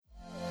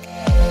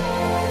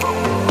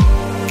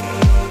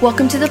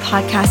Welcome to the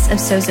podcast of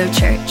Sozo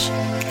Church.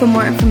 For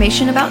more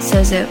information about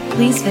Sozo,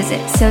 please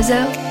visit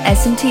sozosmtx.com.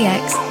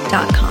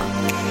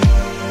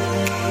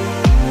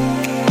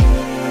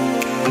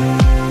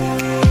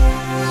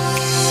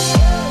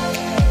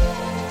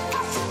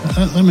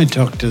 Let me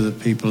talk to the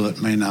people that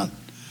may not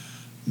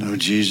know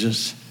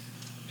Jesus.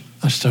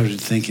 I started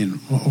thinking,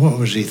 what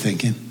was he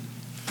thinking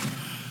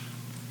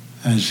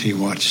as he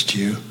watched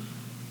you?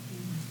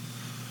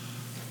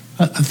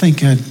 I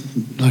think I'd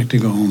like to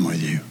go home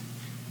with you.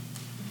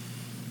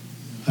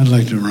 I'd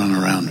like to run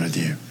around with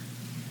you.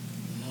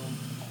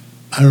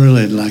 I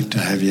really would like to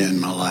have you in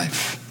my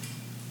life.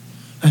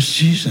 That's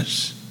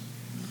Jesus.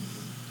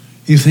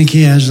 You think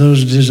he has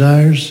those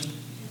desires?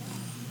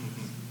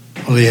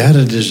 Well, he had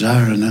a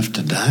desire enough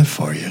to die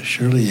for you.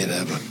 Surely he'd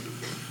have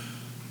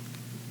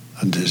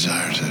a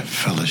desire to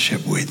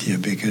fellowship with you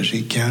because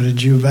he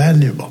counted you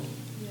valuable.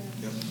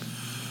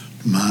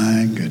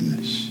 My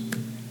goodness.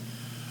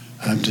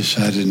 I've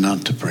decided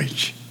not to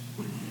preach.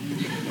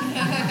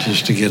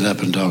 Just to get up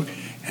and talk.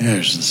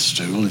 Here's the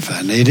stool if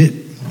I need it.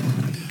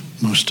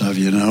 Most of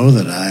you know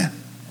that I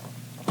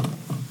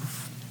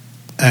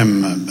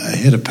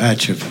hit a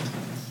patch of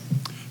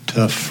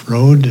tough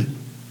road a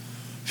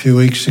few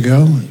weeks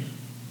ago.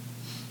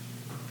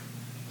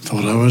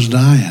 Thought I was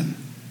dying.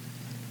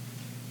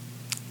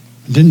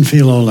 Didn't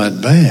feel all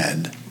that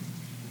bad.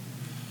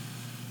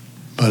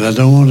 But I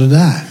don't want to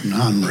die.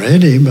 I'm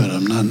ready, but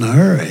I'm not in a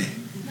hurry.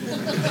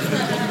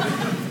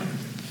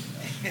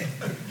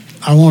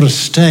 I want to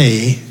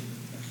stay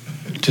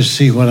to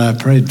see what I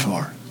prayed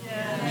for.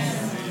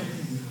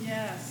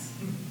 Yes.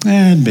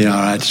 It'd be all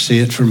right to see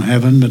it from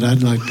heaven, but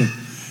I'd like to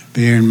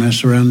be here and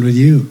mess around with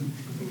you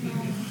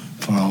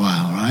for a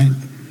while, right?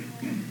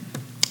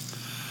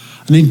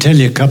 I need to tell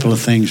you a couple of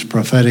things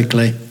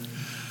prophetically.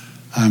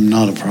 I'm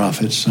not a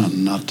prophet,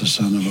 not the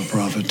son of a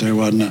prophet. There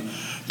wasn't a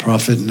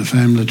prophet in the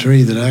family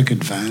tree that I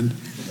could find.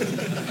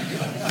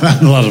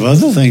 Found a lot of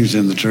other things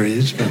in the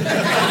trees, but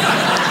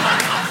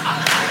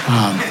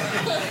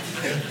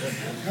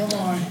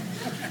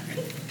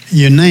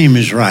your name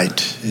is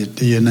right.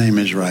 Your name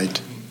is right.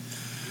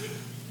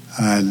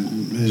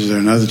 Is there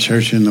another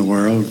church in the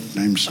world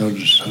named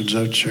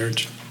Sozo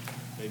Church?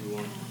 Maybe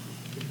one.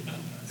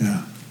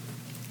 Yeah.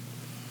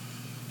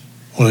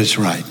 Well, it's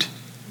right.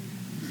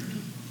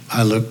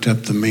 I looked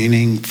up the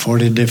meaning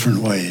 40 different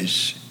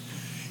ways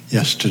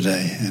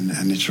yesterday,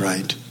 and it's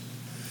right.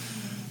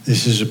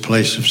 This is a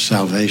place of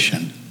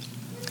salvation.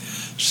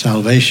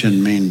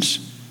 Salvation means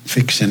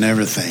fixing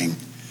everything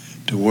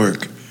to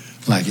work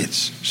like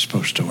it's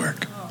supposed to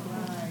work.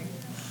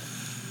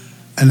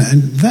 And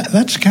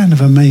that's kind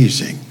of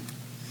amazing.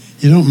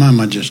 You don't mind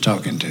my just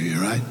talking to you,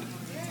 right?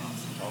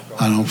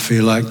 I don't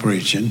feel like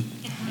preaching.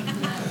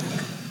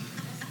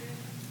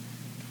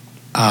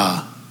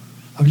 I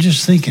was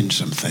just thinking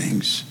some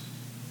things.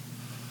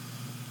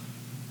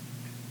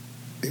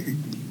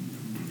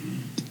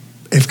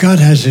 If God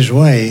has his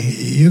way,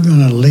 you're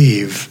going to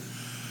leave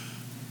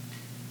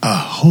a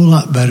whole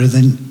lot better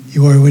than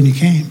you were when you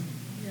came.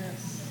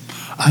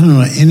 I don't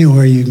know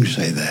anywhere you can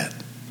say that.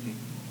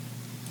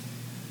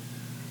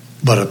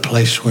 But a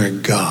place where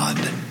God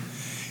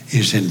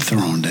is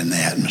enthroned in the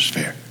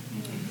atmosphere.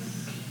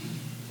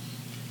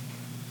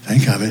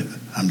 Think of it.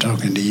 I'm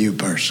talking to you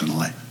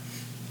personally.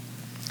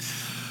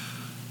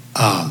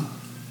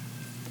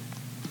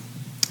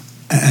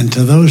 And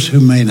to those who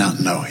may not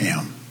know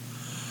him,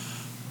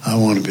 I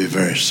want to be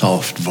very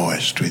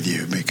soft-voiced with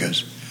you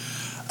because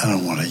I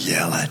don't want to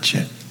yell at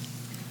you.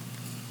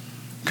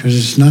 Because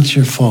it's not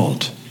your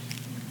fault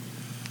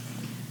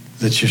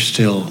that you're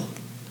still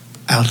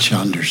out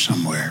yonder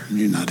somewhere and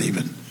you're not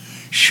even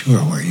sure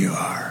where you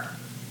are.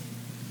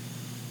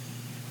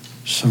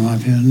 Some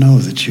of you know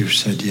that you've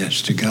said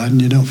yes to God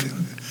and you don't feel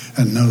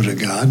no to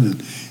God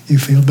and you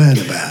feel bad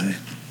about it.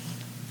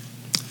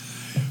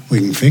 We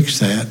can fix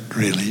that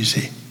real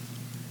easy.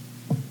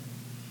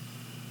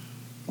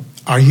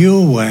 Are you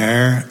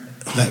aware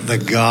that the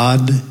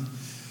God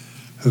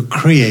who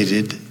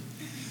created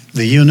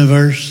the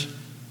universe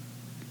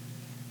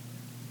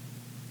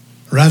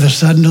rather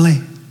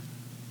suddenly,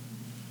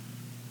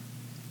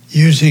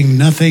 using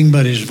nothing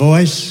but his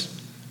voice,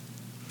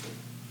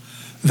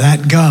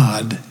 that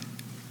God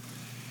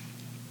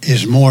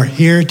is more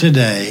here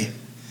today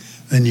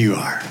than you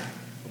are?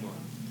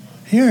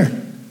 Here.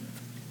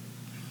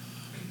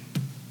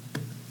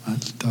 I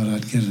thought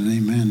I'd get an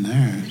amen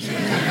there.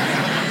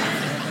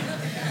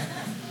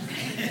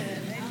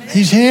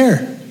 He's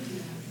here.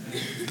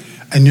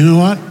 And you know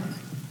what?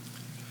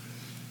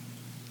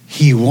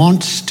 He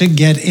wants to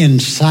get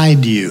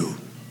inside you.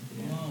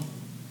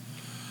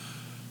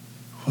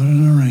 What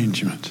an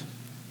arrangement.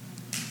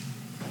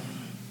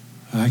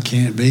 I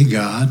can't be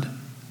God,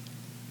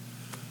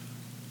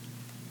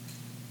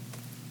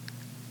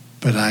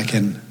 but I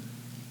can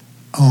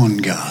own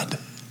God.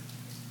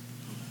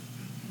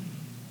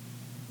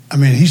 I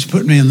mean, he's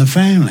put me in the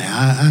family.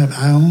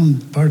 I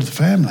own part of the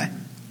family.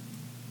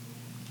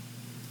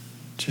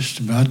 Just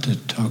about to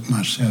talk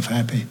myself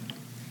happy.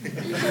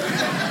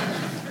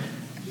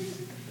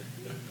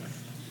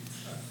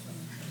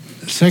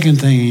 The second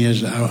thing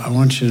is, I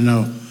want you to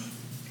know,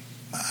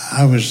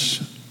 I was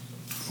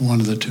one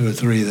of the two or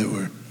three that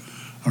were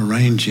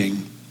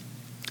arranging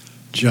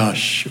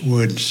Josh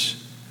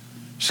Wood's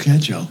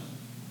schedule.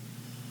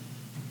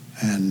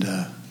 And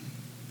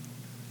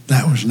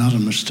that was not a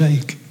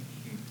mistake.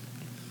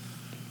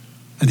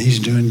 And he's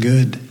doing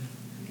good.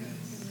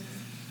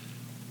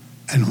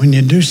 And when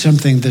you do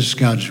something that's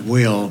God's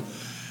will,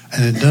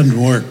 and it doesn't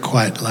work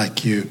quite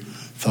like you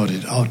thought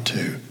it ought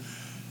to,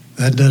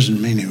 that doesn't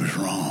mean it was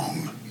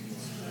wrong.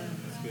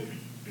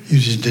 You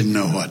just didn't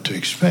know what to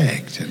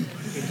expect. And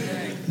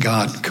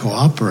God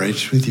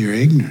cooperates with your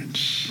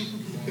ignorance.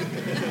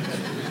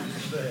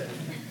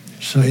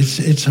 So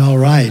it's all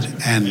right.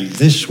 And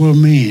this will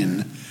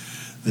mean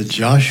that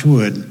Josh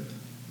Wood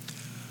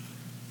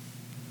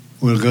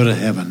will go to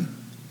heaven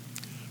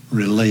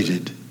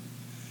related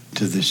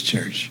to this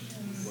church.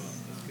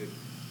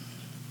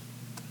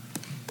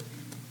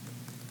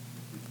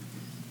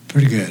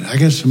 Pretty good. I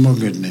got some more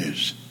good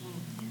news.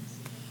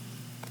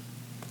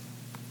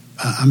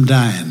 I'm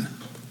dying.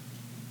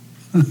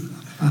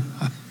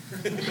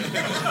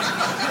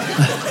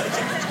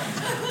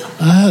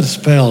 I had a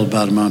spell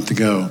about a month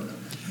ago,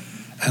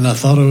 and I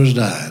thought I was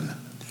dying.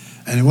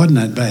 And it wasn't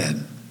that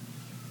bad.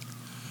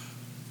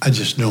 I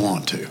just don't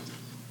want to.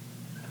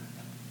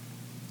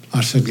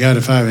 I said, God,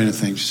 if I have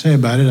anything to say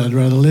about it, I'd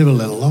rather live a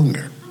little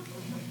longer.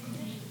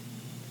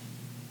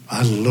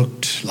 I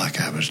looked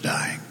like I was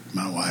dying.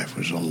 My wife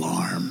was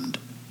alarmed.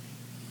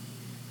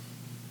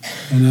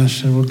 And I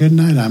said, well, good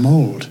night. I'm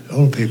old.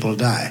 Old people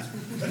die.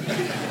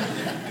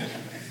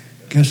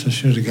 Guess I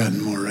should have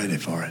gotten more ready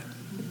for it.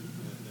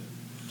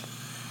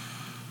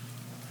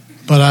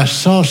 But I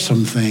saw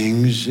some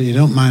things. You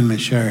don't mind me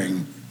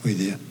sharing with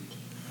you.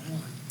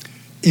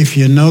 If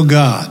you know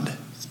God,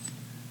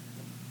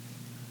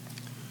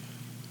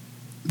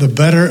 the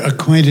better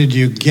acquainted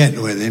you get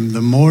with him,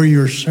 the more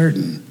you're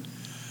certain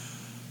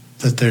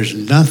that there's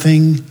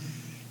nothing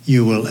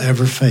you will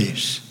ever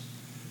face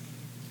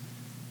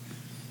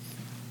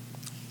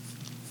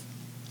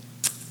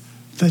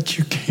that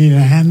you can't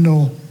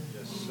handle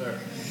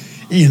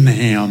in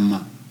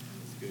him.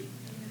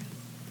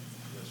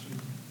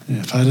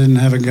 If I didn't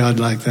have a God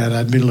like that,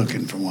 I'd be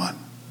looking for one.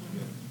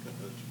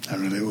 I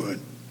really would.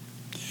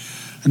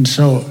 And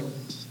so,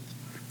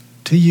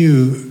 to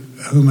you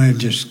who may have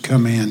just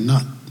come in,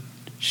 not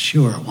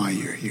sure why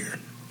you're here,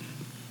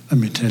 let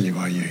me tell you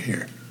why you're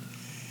here.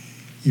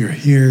 You're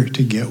here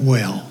to get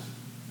well,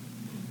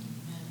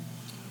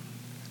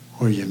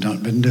 or you've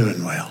not been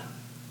doing well.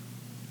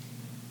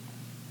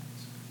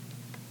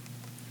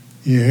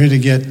 You're here to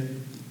get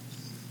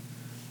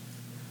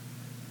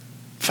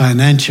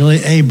financially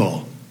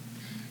able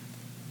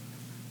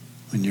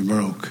when you're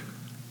broke.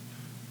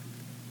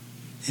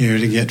 You're here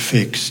to get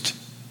fixed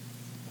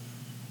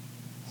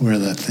where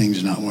that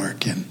thing's not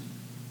working.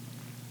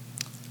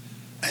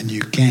 And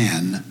you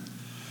can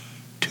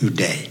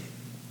today.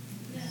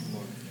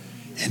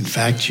 In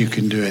fact, you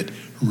can do it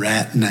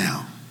right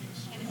now.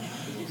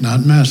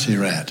 Not mousy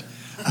rat.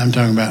 I'm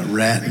talking about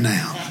right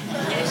now.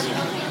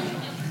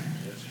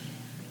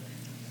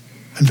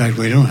 In fact,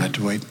 we don't have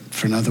to wait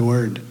for another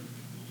word.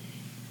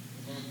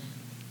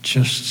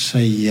 Just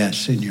say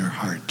yes in your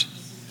heart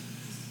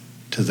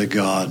to the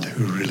God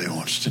who really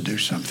wants to do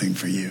something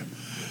for you.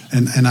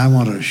 And I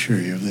want to assure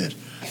you of this.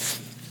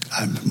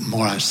 The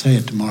more I say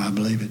it, the more I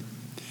believe it.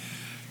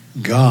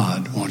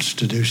 God wants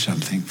to do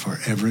something for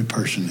every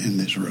person in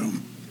this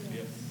room.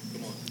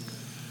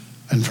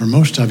 And for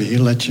most of you,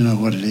 he'll let you know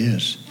what it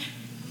is.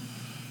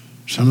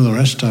 Some of the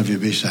rest of you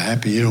will be so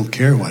happy you don't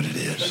care what it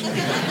is.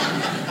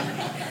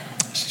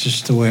 It's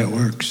just the way it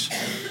works.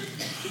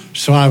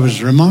 So I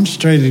was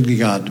remonstrating to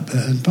God.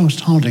 The most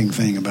haunting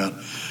thing about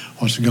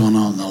what's going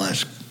on in the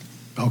last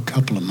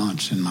couple of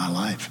months in my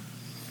life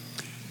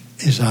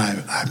is I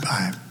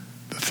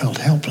felt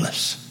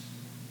helpless.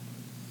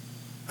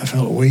 I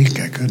felt weak.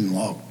 I couldn't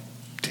walk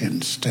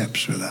 10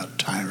 steps without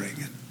tiring.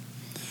 And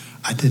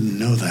I didn't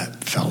know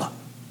that fella.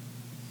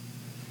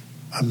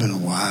 I've been a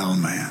wild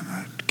man.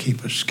 I'd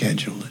keep a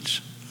schedule that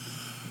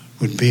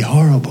would be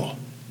horrible.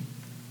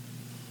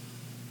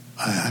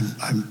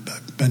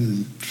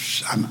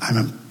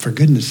 For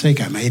goodness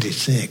sake, I'm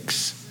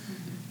 86.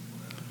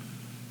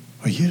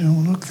 Well, you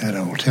don't look that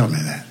old. Tell me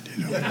that.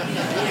 You know.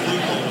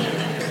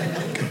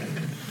 Okay.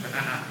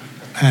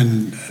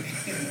 And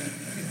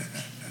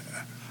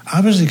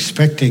I was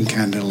expecting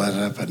kind of let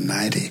up at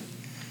 90.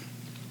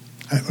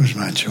 That was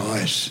my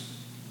choice.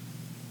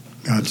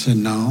 God said,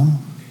 no,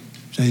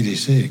 it's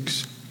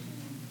 86.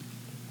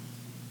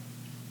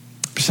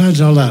 Besides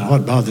all that,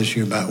 what bothers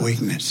you about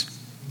weakness?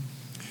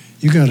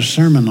 You got a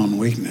sermon on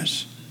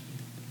weakness.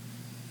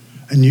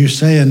 And you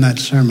say in that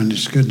sermon,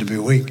 it's good to be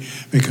weak,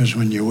 because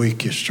when you're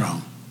weak, you're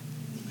strong.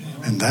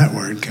 And that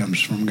word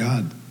comes from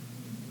God.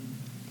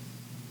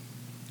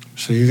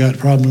 So you got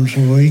problems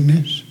with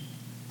weakness?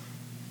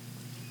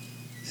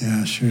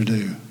 Yeah, I sure do.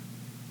 In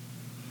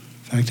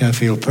fact, I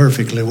feel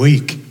perfectly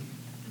weak.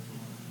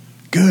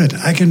 Good,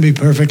 I can be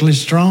perfectly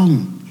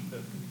strong.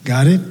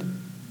 Got it?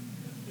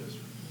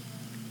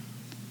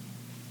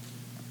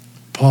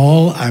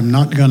 Paul, I'm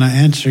not going to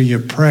answer your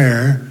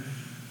prayer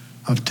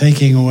of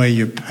taking away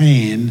your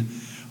pain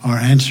or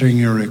answering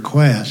your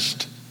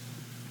request.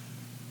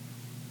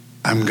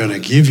 I'm going to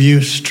give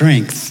you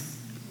strength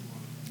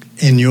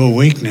in your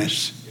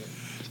weakness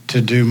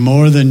to do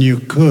more than you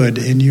could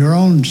in your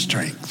own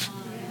strength.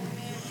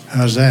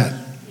 How's that?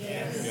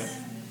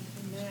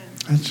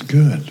 That's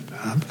good.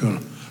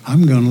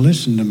 I'm going to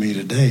listen to me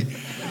today.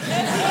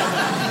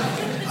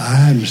 I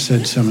hadn't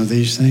said some of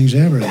these things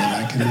ever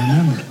that I can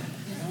remember.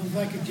 Sounds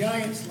like a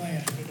Giants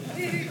land.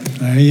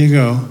 There you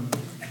go.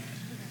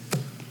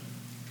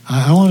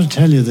 I want to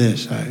tell you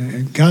this.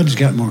 God's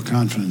got more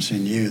confidence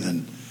in you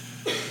than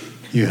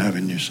you have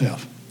in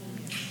yourself.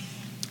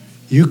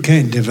 You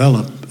can't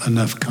develop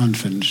enough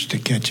confidence to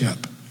catch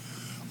up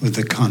with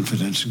the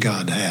confidence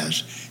God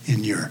has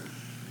in your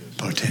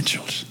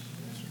potentials.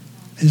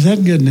 Is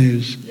that good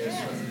news?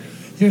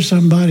 You're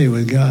somebody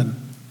with God.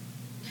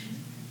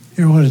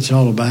 You're what it's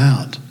all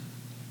about.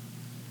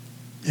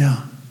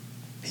 Yeah.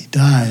 He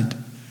died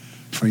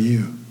for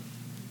you.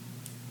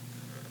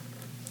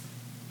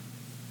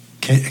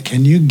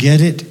 Can you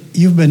get it?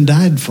 You've been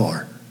died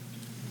for.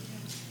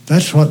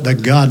 That's what the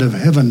God of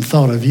heaven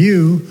thought of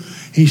you.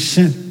 He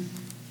sent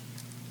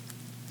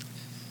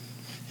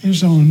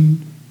his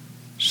own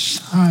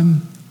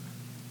son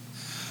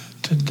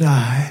to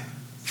die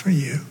for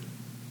you.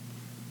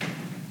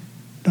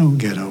 Don't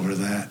get over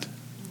that.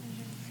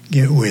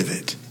 Get with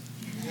it.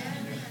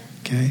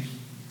 Okay?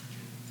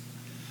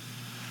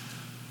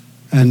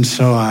 And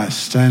so I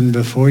stand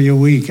before you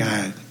weak.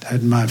 I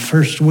had my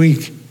first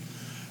week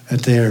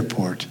at the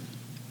airport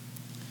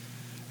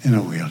in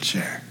a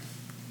wheelchair.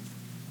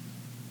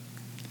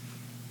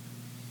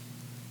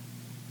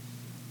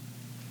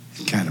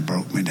 It kind of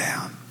broke me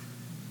down.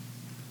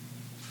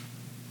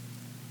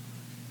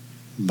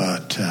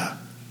 But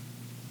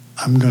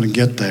I'm going to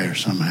get there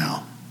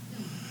somehow.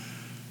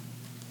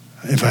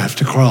 If I have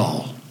to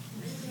crawl.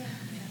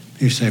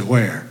 You say,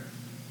 where?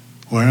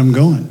 Where I'm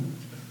going.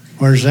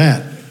 Where's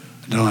that?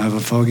 I don't have a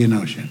foggy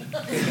notion.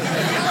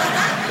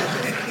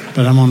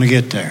 But I'm going to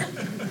get there.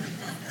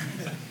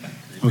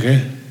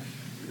 Okay?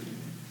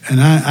 And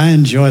I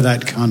enjoy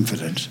that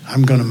confidence.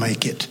 I'm going to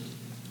make it.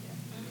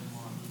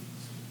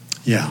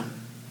 Yeah.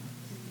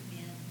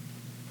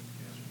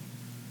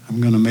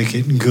 I'm going to make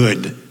it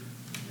good.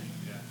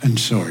 And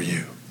so are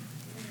you.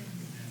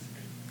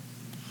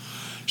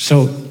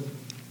 So,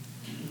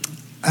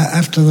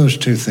 after those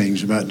two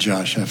things about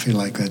Josh, I feel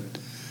like that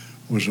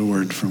was a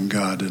word from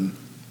God. And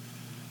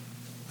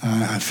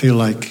I feel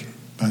like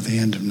by the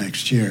end of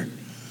next year,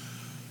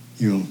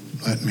 you'll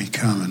let me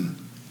come and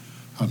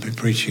I'll be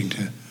preaching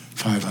to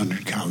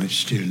 500 college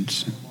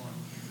students,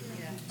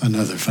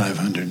 another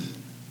 500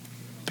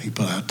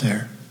 people out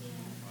there.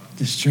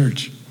 This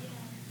church.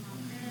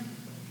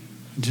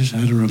 I just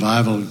had a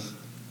revival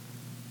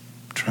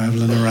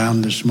traveling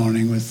around this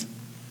morning with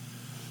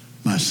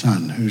my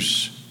son who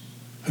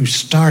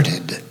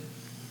started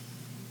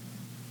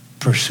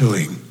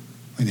pursuing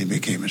when he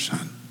became a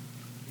son.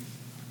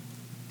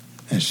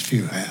 As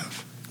few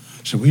have.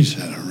 So we just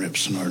had a rip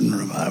snorting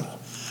revival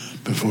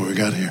before we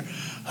got here.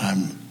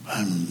 I'm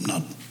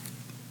not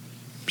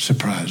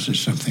surprised that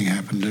something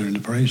happened during the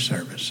praise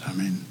service. I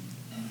mean,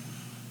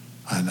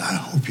 I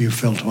hope you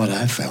felt what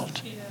I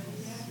felt.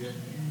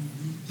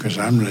 Because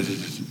I'm ready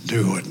to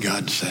do what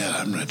God said.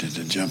 I'm ready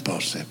to jump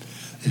off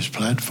this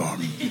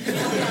platform.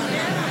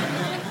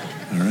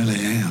 I really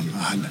am.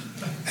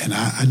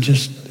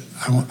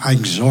 I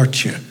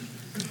exhort you.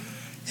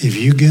 If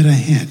you get a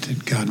hint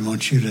that God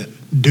wants you to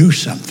do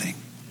something,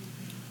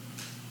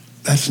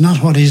 that's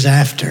not what he's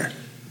after.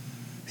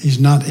 He's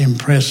not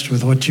impressed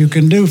with what you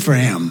can do for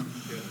him.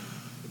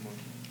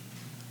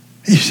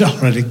 He's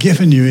already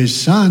given you his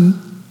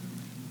son.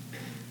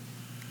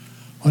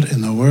 What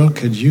in the world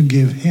could you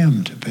give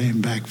him to pay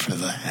him back for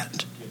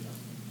that?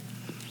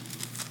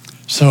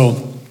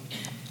 So,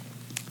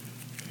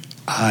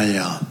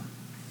 I've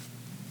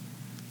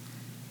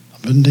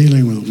been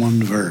dealing with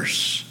one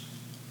verse.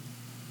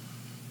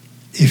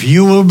 If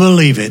you will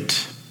believe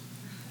it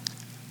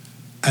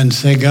and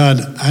say,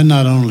 God, I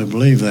not only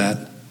believe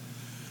that,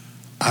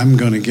 I'm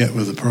going to get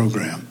with the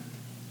program.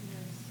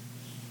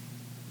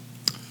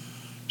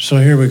 So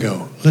here we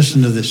go.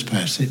 Listen to this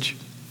passage.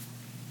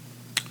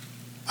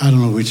 I don't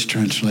know which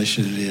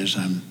translation it is.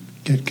 I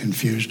get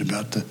confused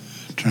about the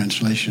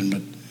translation,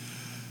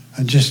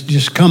 but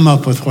just come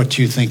up with what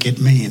you think it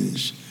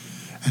means,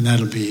 and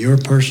that'll be your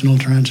personal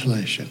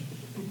translation.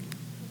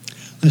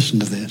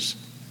 Listen to this.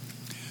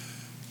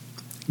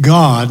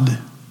 God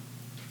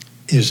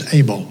is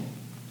able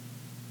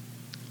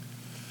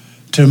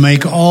to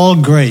make all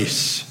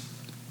grace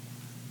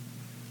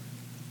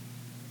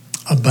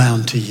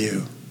abound to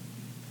you,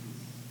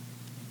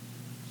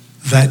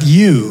 that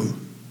you,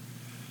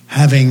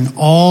 having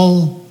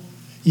all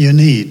you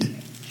need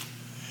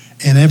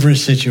in every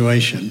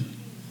situation,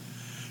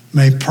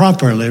 may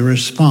properly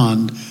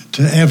respond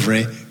to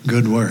every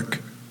good work.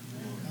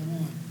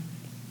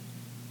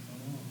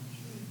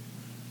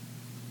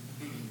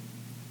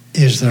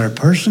 Is there a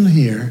person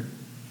here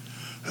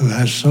who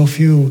has so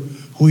few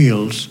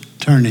wheels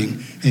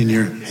turning in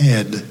your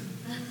head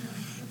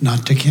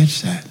not to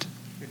catch that.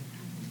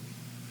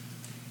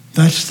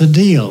 That's the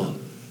deal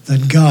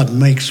that God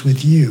makes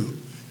with you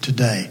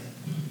today.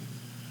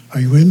 Are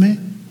you with me?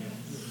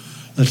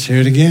 Let's hear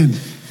it again.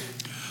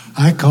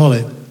 I call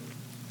it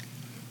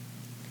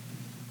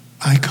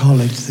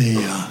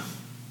the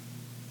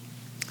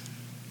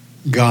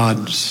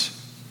God's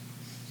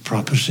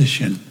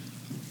proposition.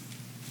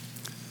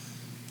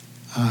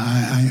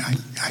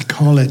 I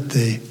call it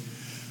the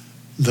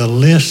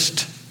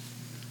list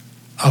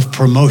of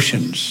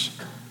promotions.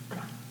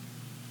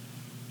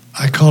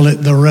 I call it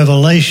the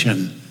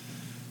revelation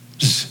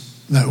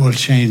that will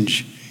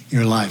change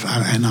your life.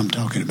 And I'm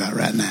talking about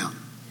right now.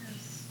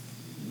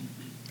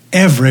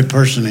 Every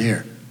person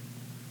here.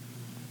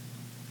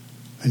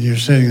 And you're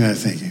sitting there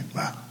thinking,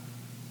 wow,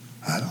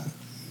 I don't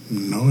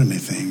know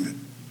anything that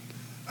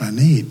I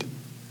need.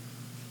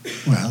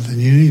 Well, then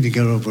you need to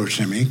get over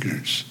some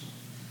ignorance.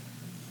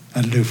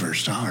 That'll do for a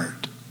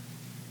start.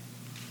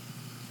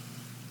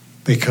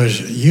 Because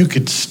you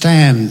could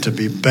stand to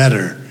be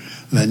better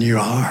than you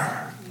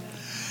are.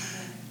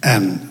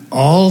 And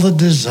all the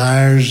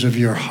desires of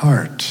your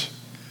heart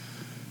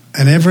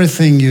and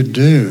everything you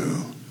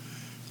do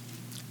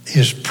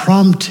is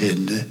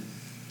prompted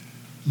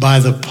by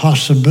the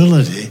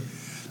possibility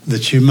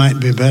that you might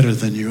be better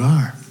than you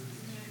are.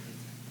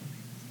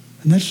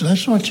 And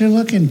that's what you're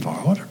looking for.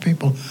 What are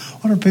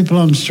people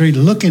on the street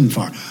looking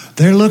for?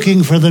 They're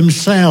looking for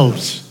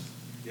themselves.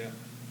 Yeah.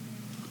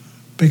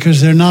 Because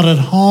they're not at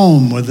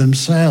home with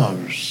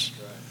themselves.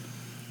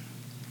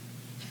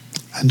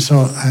 Right. And so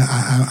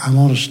I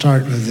want to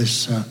start with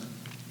this,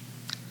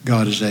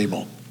 God is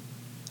able.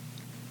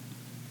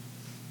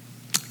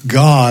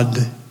 God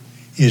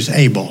is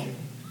able. Amen.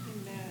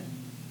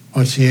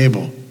 What's he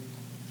able?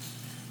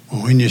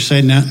 Well, when you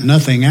say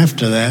nothing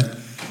after that,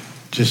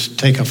 just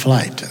take a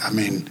flight. I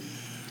mean,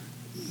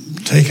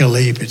 take a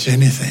leap. It's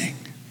anything.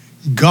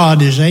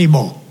 God is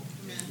able.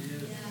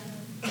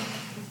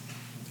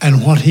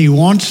 And what he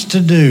wants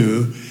to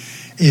do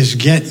is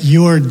get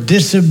your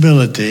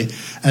disability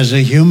as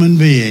a human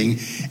being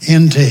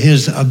into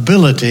his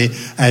ability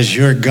as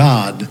your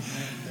God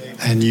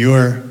and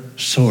your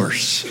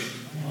source.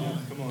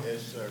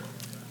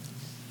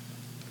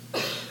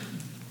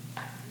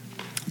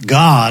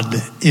 God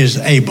is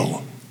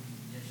able.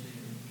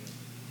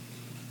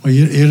 Well,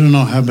 you don't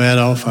know how bad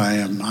off I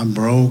am. I'm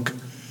broke.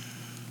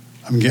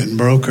 I'm getting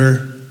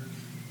broker.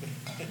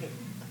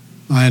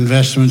 My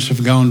investments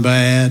have gone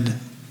bad.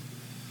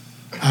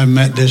 I've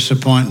met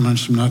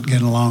disappointments. I'm not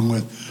getting along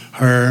with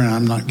her, and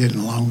I'm not getting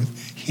along with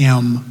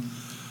him.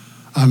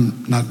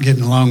 I'm not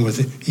getting along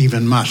with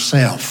even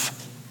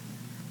myself.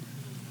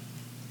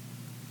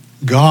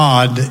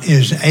 God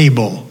is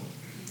able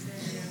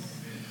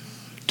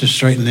to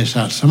straighten this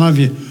out. Some of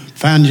you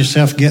found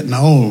yourself getting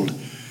old,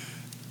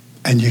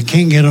 and you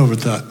can't get over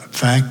the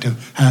fact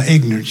of how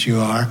ignorant you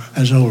are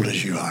as old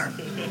as you are.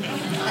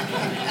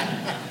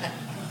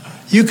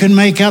 You can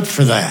make up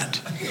for that.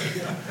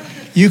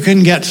 You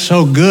can get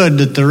so good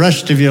that the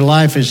rest of your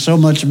life is so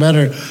much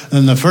better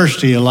than the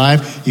first of your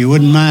life, you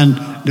wouldn't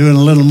mind doing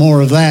a little more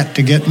of that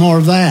to get more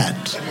of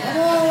that.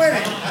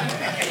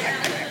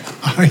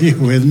 Are you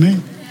with me?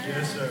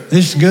 Yes, sir.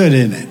 This is good,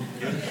 isn't it?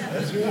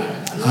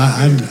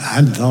 I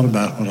hadn't thought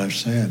about what I've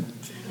said.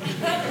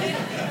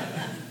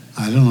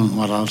 I don't know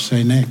what I'll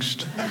say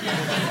next.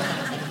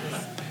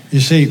 You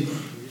see,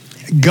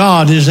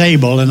 God is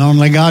able, and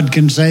only God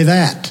can say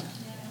that.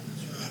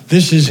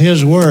 This is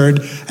his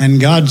word,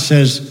 and God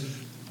says,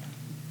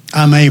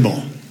 I'm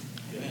able.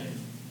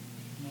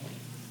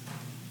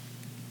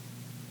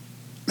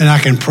 And I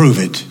can prove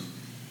it.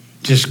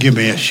 Just give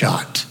me a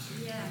shot.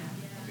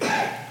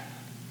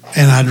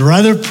 And I'd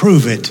rather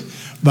prove it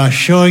by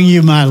showing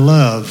you my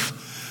love,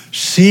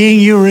 seeing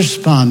you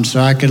respond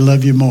so I could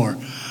love you more,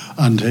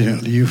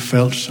 until you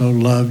felt so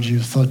loved you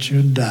thought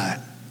you'd die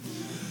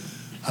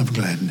of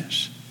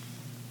gladness.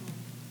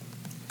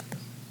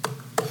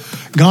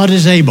 God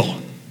is able.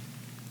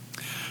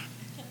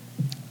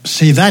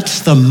 See,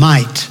 that's the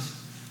might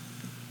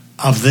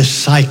of this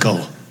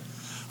cycle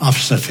of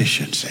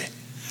sufficiency.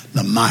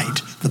 The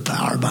might, the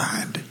power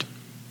behind it.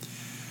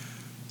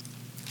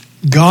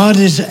 God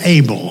is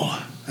able.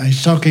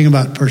 He's talking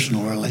about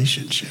personal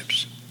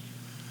relationships.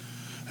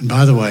 And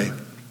by the way,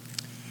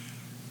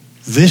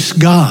 this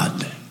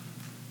God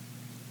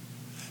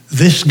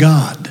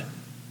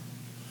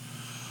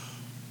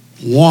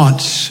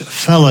wants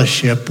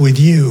fellowship with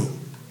you.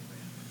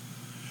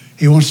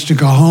 He wants to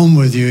go home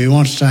with you. He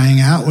wants to hang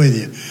out with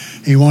you.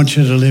 He wants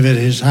you to live at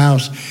his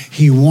house.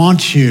 He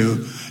wants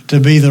you to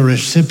be the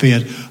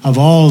recipient of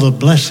all the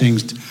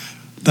blessings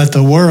that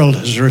the world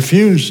has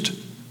refused.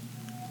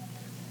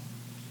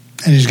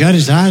 And he's got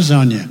his eyes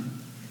on you.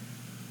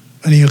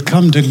 And he'll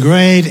come to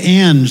great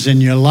ends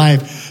in your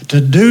life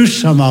to do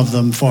some of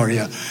them for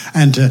you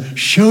and to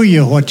show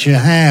you what you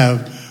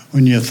have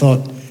when you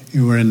thought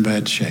you were in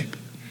bad shape.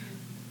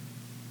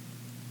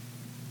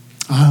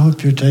 I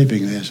hope you're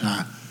taping this,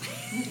 huh?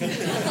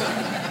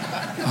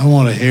 I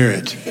want to hear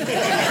it.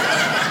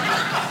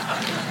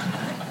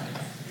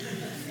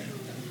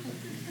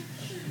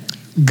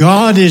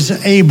 God is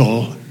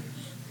able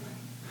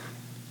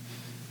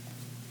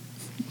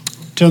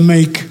to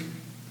make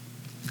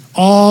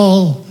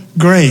all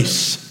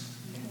grace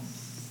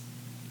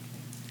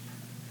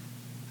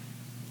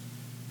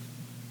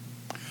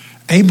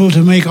able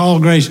to make all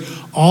grace.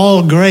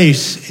 All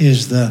grace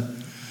is the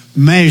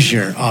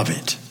measure of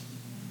it.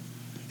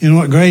 You know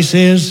what grace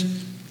is?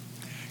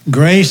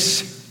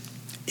 Grace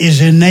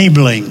is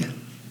enabling.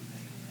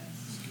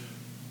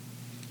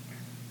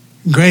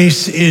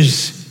 Grace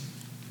is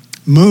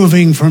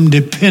moving from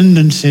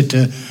dependency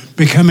to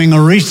becoming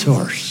a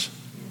resource.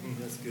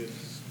 That's good.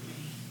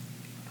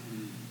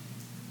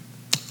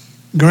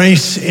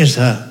 Grace is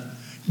a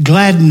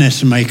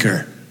gladness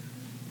maker.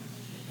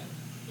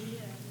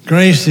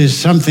 Grace is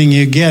something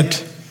you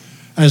get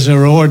as a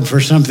reward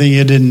for something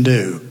you didn't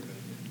do.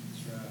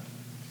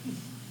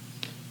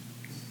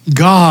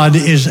 God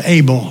is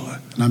able,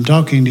 and I'm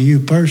talking to you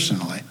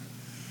personally,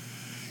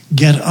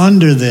 get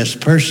under this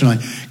personally.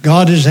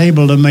 God is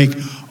able to make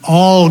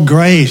all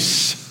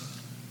grace.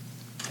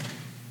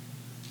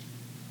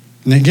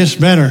 And it gets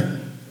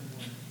better.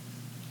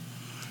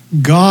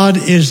 God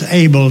is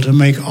able to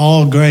make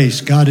all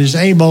grace. God is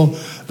able,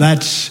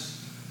 that's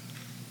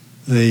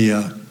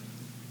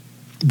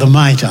the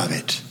might of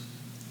it.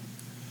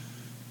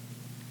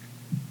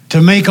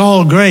 To make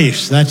all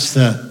grace, that's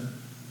the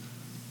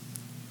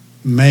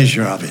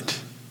measure of it.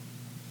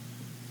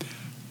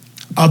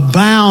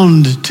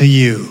 Abound to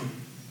you.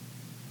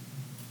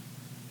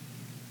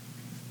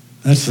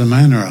 That's the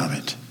manner of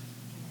it.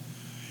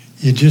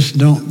 You just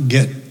don't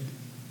get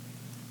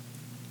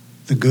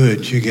the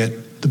good, you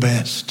get the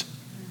best.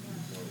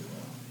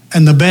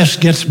 And the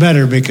best gets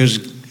better because,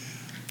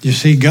 you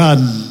see, God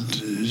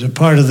is a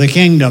part of the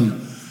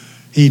kingdom.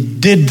 He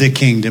did the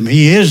kingdom.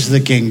 He is the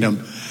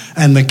kingdom.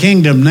 And the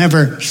kingdom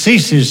never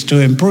ceases to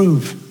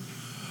improve.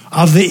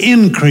 Of the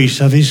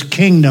increase of his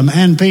kingdom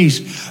and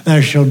peace,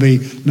 there shall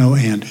be no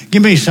end.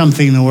 Give me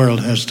something the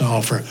world has to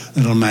offer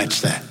that'll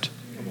match that.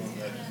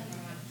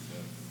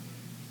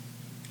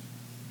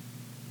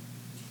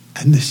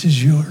 And this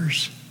is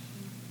yours.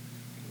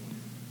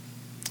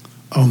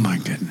 Oh my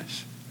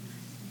goodness.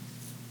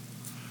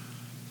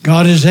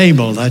 God is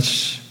able.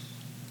 That's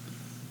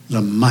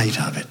the might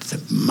of it,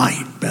 the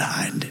might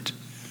behind it.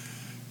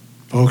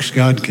 Folks,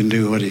 God can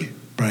do what he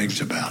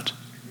brags about.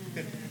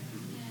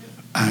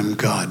 I'm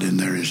God and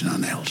there is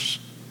none else.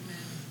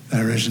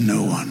 There is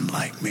no one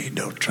like me.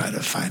 Don't try to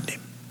find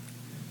him.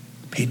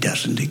 He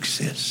doesn't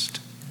exist.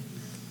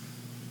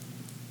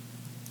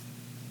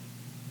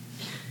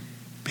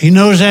 He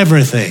knows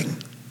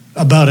everything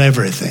about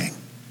everything.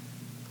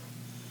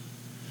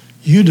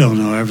 You don't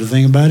know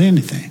everything about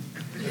anything.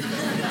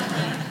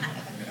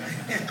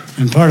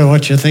 And part of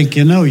what you think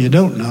you know, you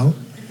don't know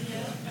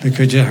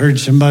because you heard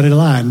somebody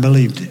lie and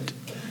believed it.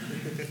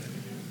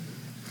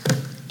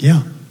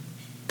 Yeah.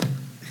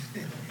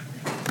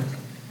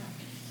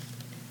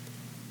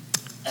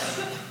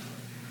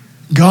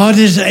 God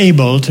is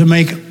able to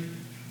make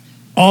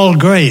all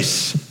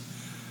grace.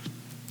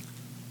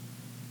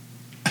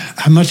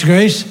 How much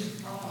grace?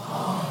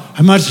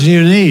 How much do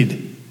you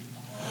need?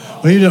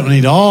 Well, you don't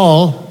need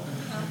all,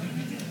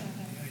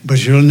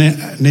 but you'll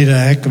need a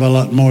heck of a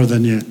lot more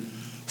than you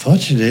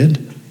thought you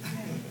did.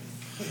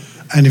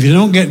 And if you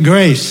don't get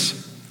grace,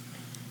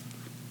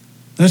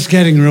 that's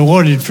getting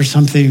rewarded for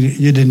something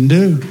you didn't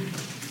do.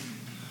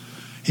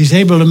 He's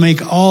able to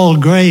make all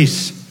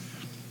grace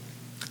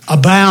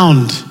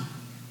abound.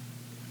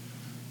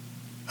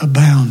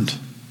 Abound.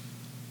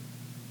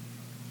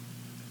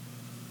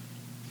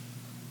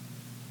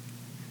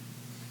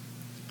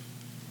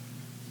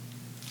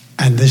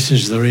 And this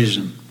is the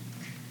reason.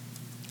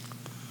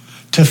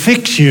 To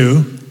fix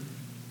you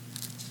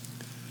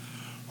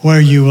where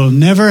you will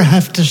never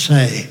have to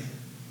say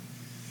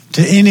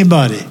to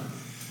anybody,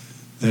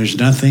 there's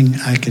nothing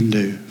I can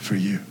do for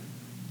you.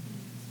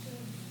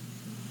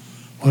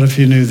 What if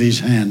you knew these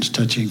hands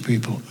touching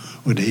people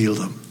would heal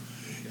them?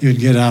 You'd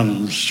get out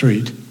on the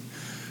street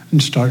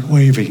and start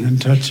waving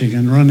and touching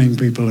and running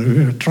people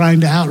who are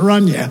trying to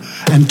outrun you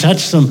and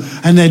touch them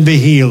and they'd be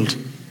healed.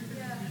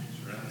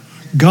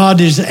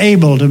 God is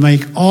able to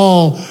make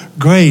all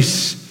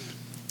grace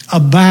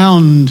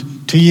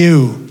abound to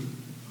you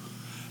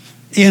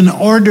in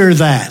order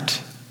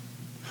that.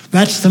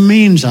 That's the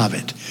means of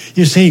it.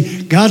 You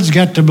see, God's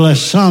got to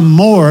bless some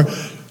more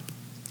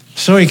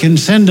so he can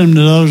send them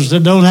to those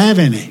that don't have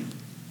any.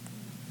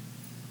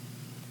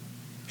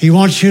 He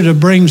wants you to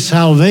bring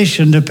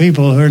salvation to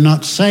people who are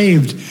not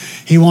saved.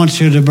 He wants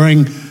you to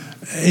bring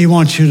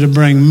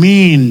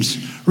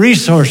means,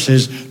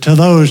 resources to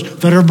those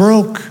that are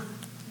broke.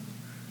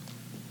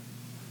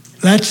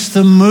 That's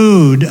the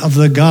mood of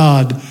the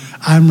God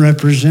I'm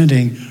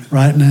representing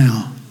right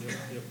now.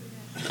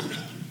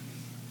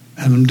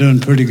 And I'm doing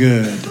pretty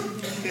good.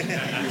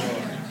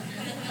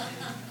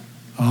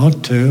 I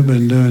ought to have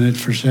been doing it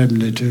for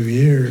 72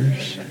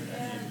 years.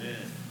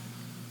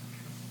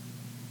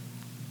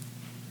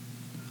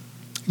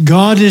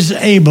 God is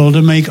able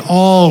to make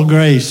all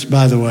grace,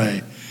 by the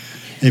way.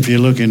 If you're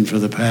looking for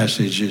the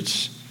passage,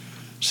 it's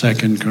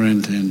 2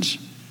 Corinthians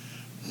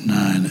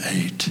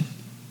 9:8,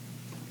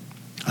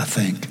 I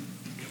think.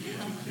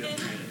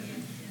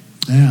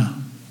 Yeah,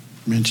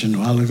 mentioned a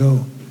while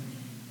ago.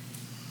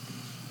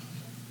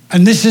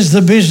 And this is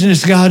the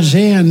business God's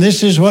in.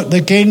 This is what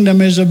the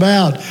kingdom is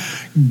about.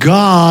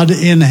 God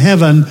in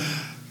heaven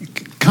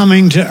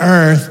coming to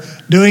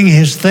earth, doing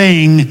his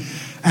thing,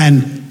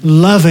 and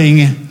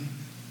loving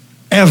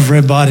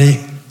everybody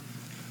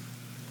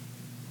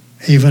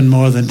even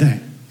more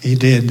than he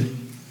did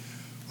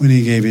when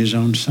he gave his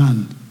own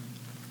son.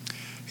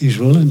 He's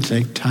willing to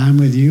take time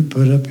with you,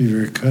 put up with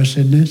your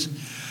cussedness,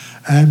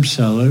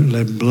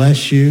 absolutely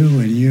bless you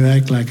when you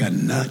act like a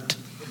nut.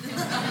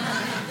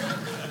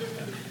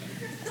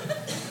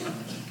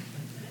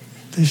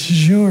 This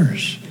is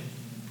yours.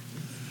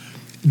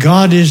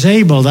 God is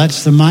able,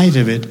 that's the might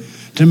of it,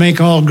 to make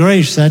all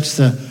grace, that's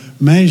the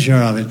measure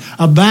of it.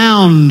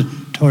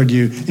 Abound toward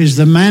you is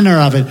the manner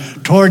of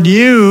it. Toward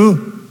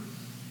you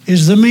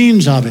is the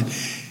means of it.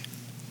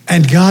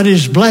 And God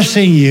is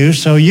blessing you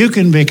so you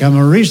can become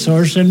a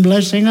resource in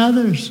blessing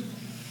others.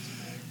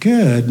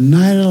 Good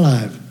night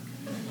alive.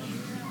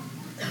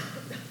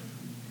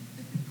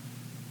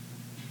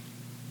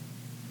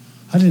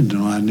 I didn't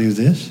know I knew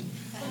this.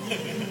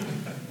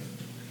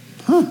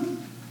 Huh.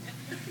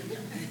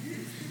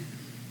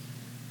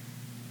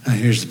 Now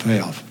here's the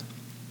payoff.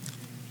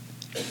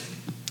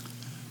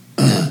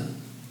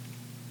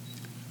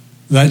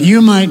 That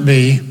you might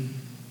be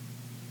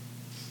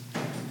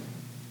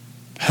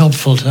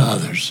helpful to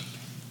others.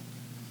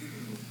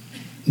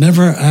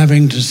 Never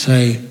having to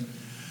say,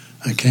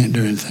 I can't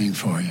do anything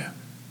for you.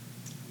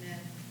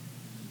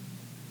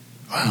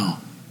 Wow.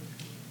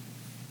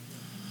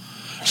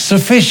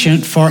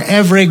 Sufficient for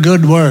every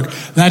good work.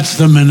 That's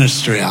the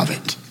ministry of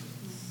it.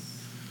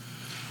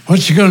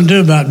 What you going to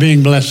do about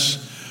being blessed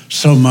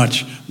so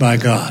much by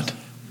God?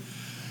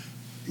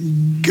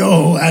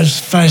 Go as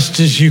fast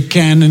as you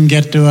can and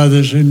get to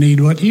others who need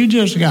what you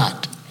just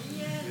got.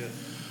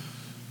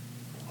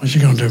 What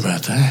you going to do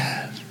about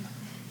that?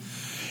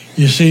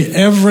 You see,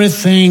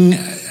 everything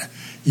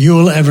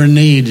you'll ever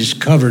need is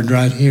covered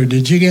right here.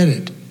 Did you get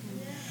it?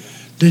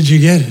 Did you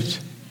get it?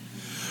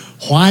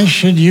 Why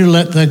should you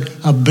let the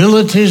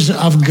abilities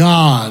of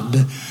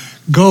God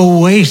go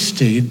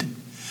wasted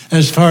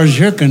as far as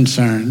you're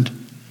concerned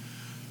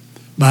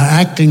by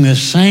acting the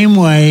same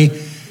way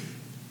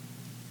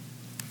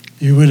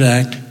you would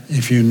act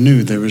if you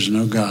knew there was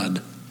no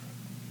God?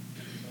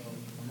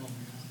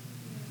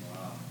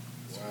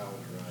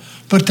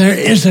 But there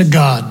is a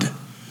God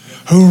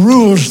who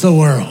rules the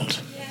world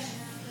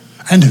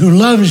and who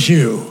loves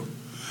you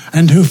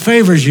and who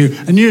favors you,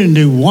 and you didn't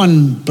do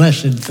one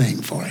blessed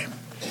thing for him.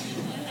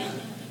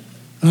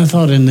 And I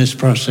thought in this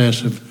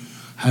process of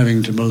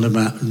having to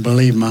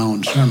believe my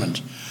own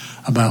sermons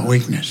about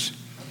weakness,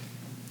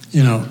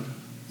 you know,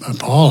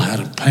 Paul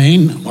had a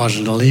pain,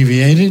 wasn't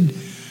alleviated.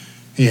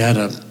 He had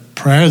a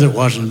prayer that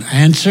wasn't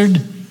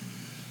answered.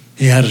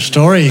 He had a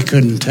story he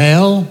couldn't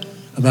tell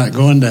about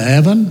going to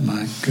heaven.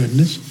 My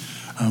goodness,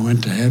 I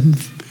went to heaven,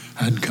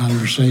 had a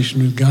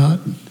conversation with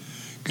God, and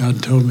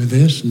God told me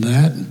this and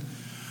that,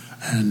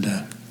 and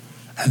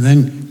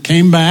then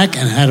came back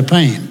and had a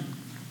pain.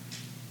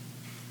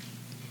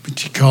 But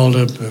he called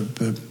up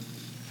a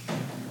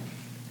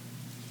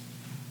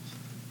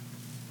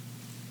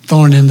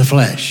thorn in the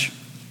flesh.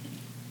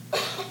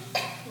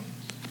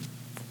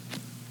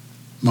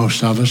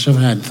 Most of us have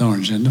had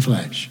thorns in the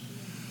flesh.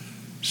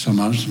 Some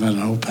of us have had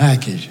a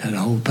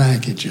whole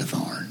package of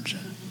thorns.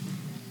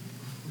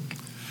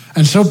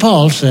 And so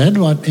Paul said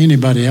what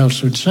anybody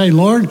else would say,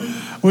 Lord,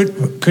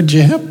 could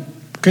you help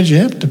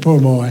the poor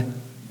boy?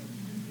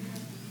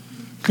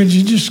 Could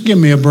you just give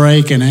me a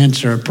break and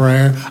answer a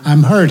prayer?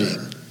 I'm hurting.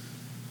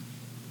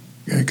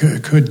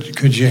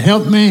 Could you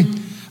help me?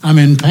 I'm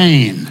in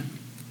pain.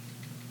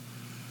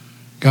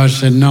 God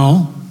said,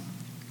 no,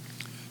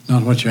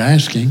 not what you're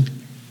asking.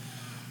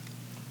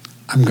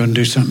 I'm going to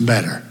do something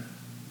better.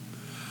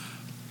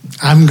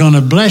 I'm going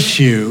to bless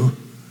you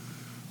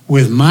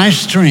with my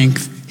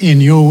strength in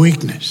your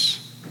weakness.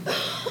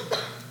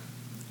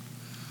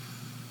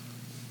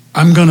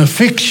 I'm going to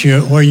fix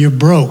you where you're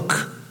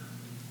broke.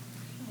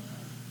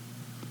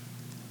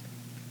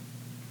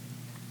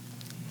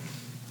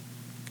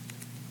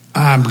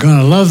 I'm going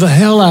to love the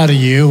hell out of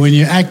you when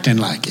you're acting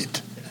like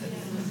it.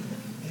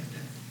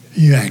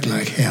 You act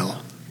like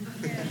hell.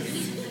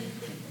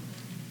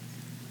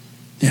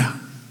 Yeah.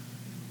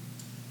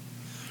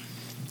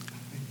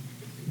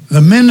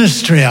 The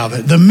ministry of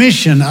it, the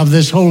mission of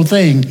this whole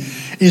thing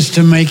is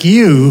to make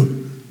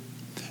you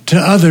to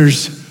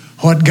others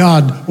what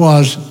God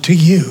was to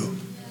you.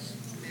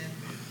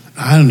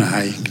 I don't know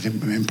how you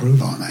can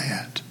improve on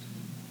that.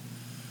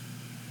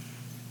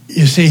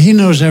 You see, he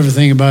knows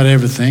everything about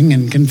everything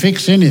and can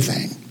fix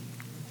anything.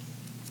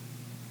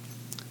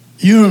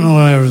 You don't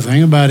know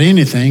everything about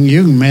anything,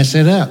 you can mess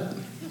it up.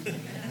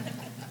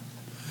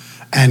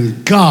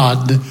 And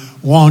God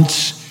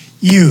wants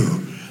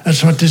you.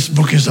 That's what this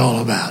book is all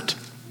about.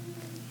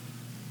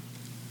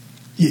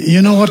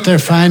 You know what they're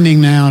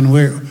finding now, and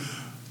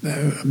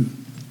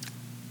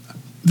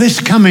this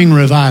coming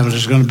revival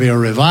is going to be a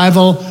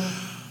revival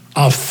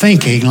of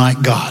thinking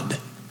like God.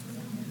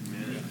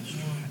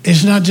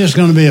 It's not just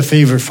going to be a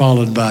fever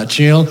followed by a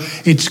chill.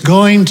 It's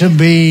going to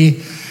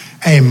be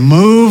a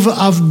move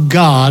of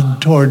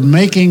God toward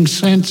making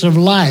sense of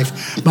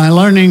life by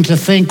learning to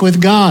think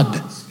with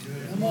God.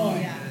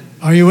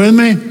 Are you with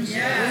me?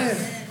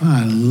 Yes.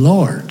 My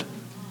Lord.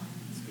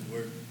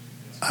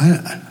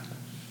 I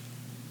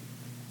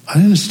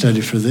didn't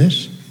study for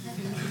this.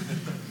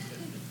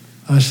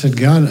 I said,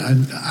 God,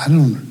 I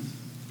don't,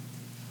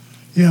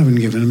 you haven't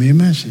given me a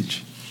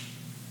message.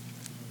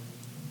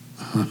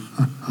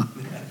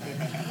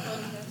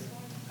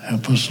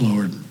 Help us,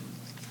 Lord.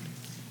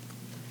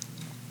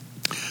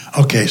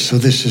 Okay, so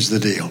this is the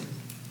deal.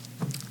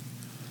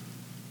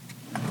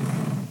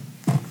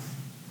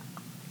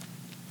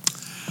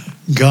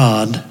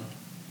 God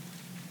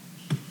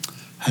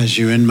has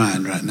you in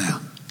mind right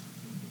now.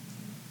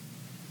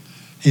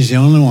 He's the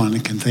only one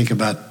that can think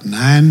about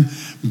 9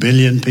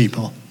 billion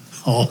people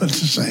all at the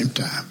same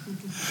time.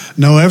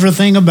 Know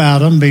everything about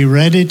them, be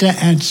ready to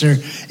answer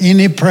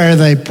any prayer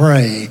they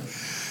pray.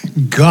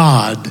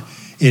 God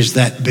is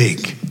that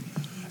big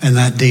and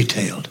that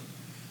detailed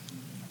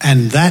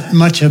and that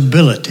much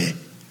ability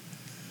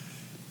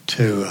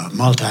to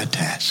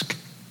multitask.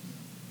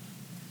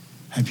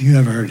 Have you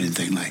ever heard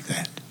anything like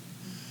that?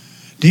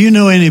 Do you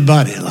know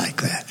anybody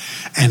like that?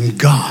 And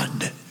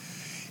God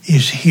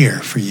is here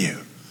for you.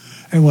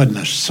 There wasn't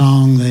a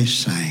song they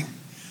sang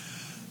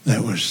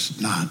that was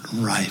not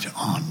right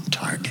on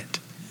target.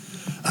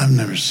 I've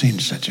never seen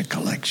such a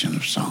collection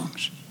of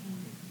songs.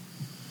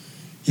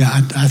 Yeah,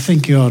 I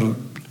think you ought to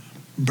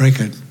break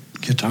a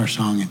guitar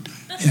song in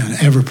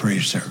every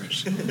praise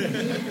service.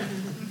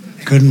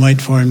 Couldn't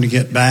wait for him to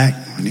get back.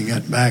 When he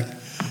got back,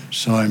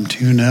 saw him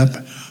tune up.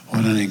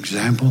 What an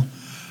example.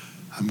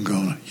 I'm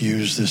going to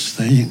use this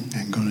thing.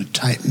 I'm going to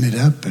tighten it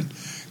up and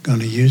going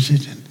to use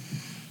it. And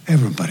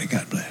everybody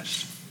got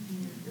blessed.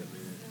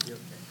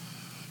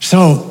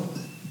 So,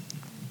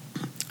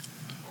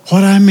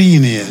 what I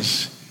mean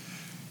is,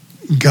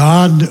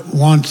 God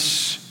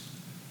wants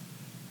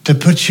to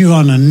put you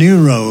on a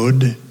new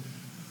road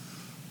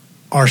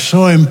or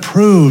so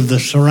improve the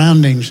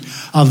surroundings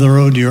of the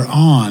road you're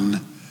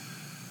on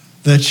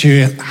that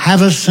you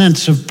have a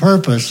sense of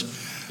purpose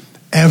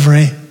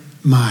every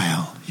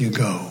mile you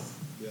go.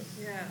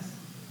 Yes.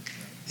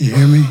 You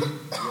hear me?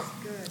 That's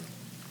good.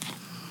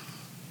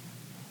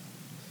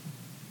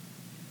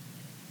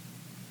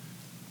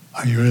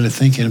 Are you really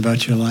thinking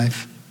about your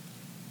life?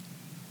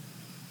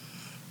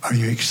 Are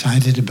you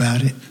excited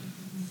about it?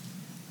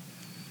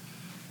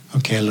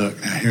 Okay, look,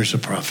 now here's a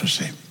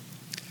prophecy.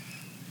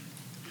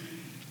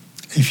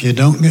 If you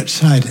don't get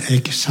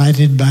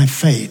excited by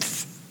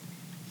faith,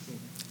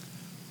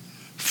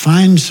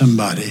 find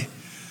somebody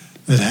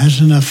that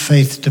has enough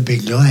faith to be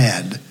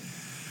glad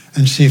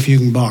and see if you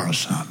can borrow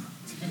some.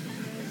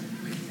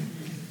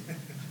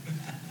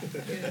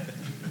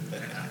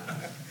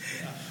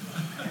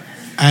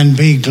 And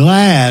be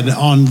glad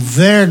on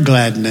their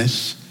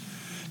gladness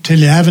till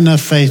you have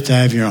enough faith to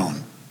have your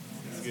own.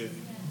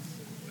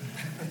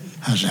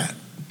 How's that?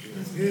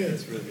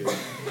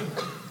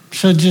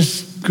 So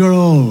just grow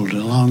old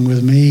along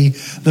with me.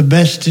 The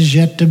best is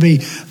yet to be.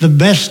 The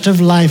best of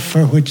life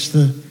for which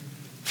the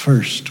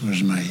first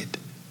was made.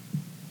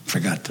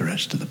 Forgot the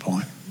rest of the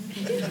point.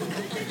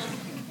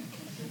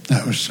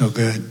 That was so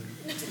good.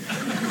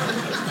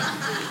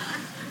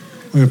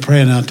 We were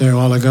praying out there a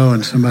while ago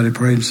and somebody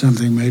prayed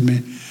something made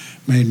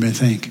me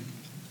think.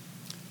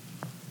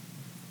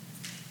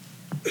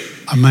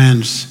 A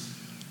man's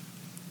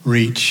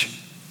reach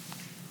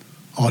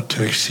ought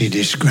to exceed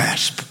his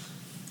grasp.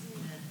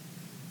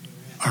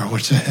 Or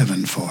what's a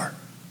heaven for?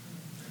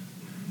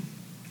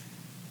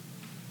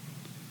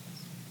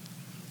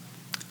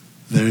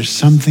 There's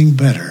something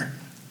better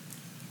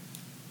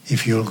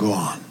if you'll go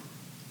on.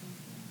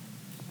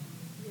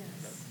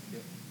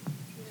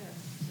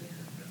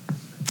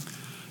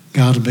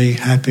 God will be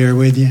happier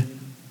with you,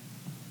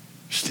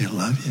 still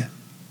love you,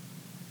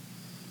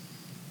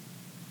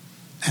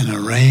 and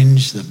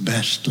arrange the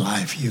best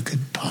life you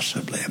could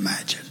possibly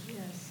imagine.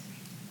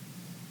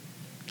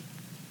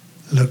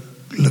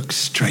 Look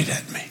straight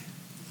at me.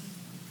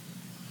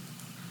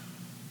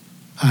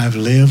 I've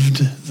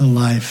lived the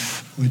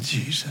life with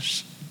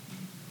Jesus.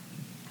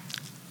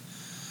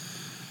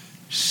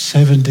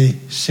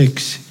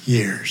 76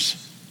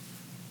 years.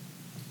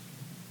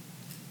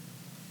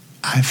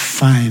 I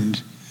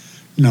find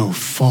no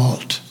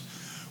fault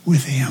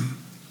with him.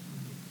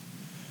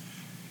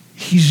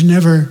 He's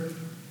never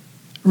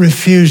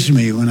refused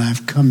me when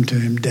I've come to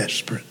him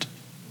desperate.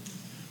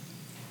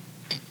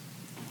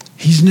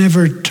 He's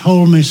never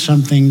told me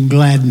something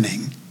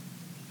gladdening.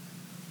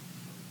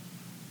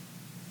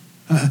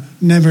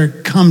 Never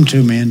come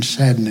to me in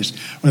sadness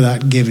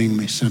without giving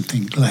me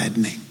something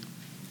gladdening.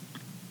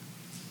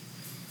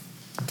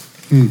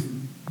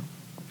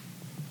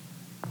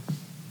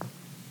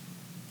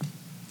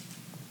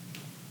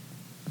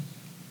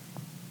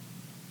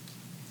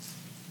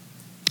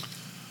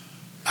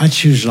 I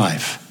choose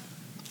life.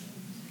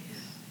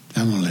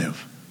 I'm going to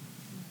live.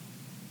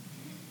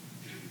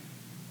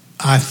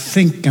 I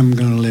think I'm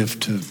going to live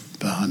to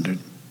 100.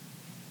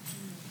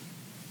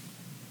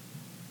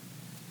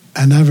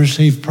 And I've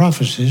received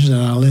prophecies that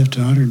I'll live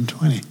to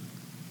 120.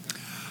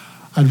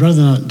 I'd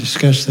rather not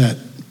discuss that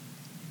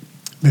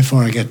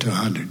before I get to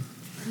 100.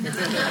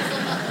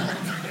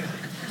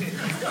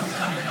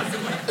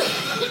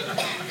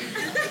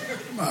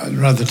 I'd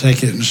rather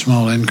take it in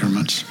small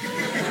increments.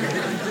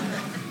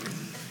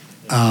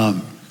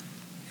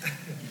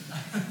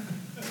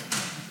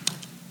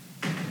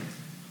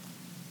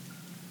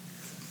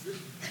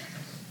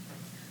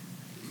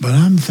 But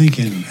I'm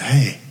thinking,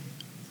 hey,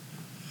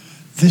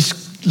 this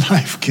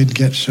life could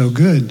get so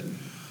good.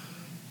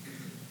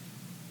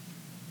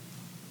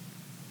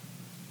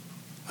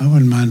 I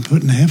wouldn't mind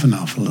putting heaven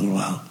off a little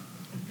while.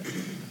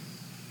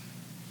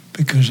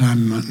 Because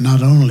I'm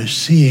not only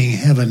seeing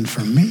heaven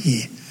for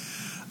me,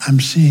 I'm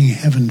seeing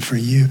heaven for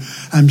you.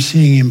 I'm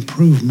seeing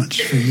improvements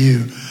for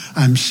you.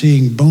 I'm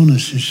seeing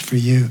bonuses for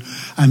you.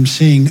 I'm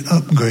seeing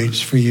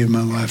upgrades for you.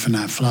 My wife and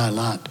I fly a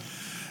lot.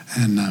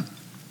 And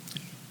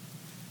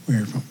we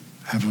have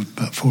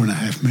about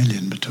 4.5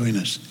 million between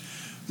us,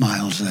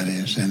 miles that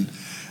is. And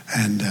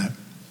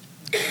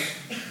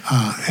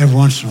every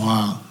once in a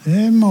while,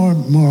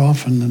 more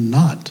often than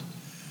not,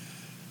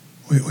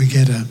 we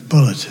get a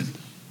bulletin.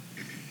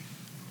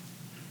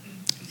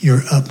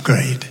 Your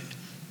upgrade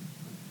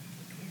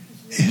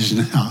is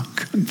now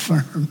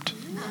confirmed.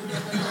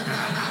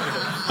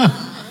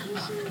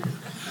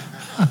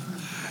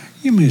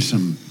 Give me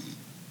some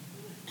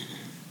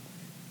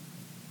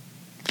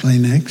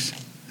Kleenex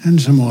and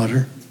some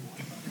water.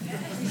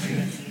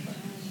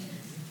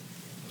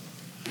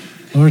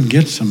 Lord,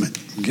 get some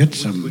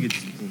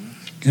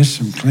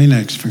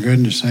Kleenex, for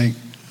goodness sake.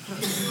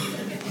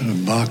 Put a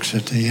box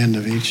at the end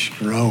of each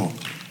row.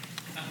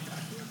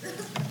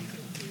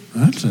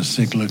 That's a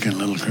sick-looking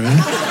little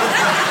crowd.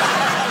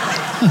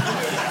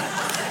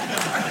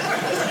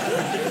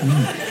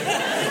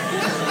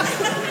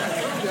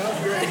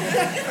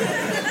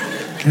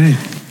 Okay.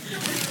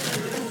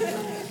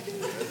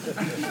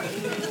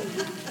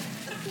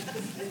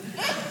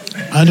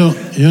 I don't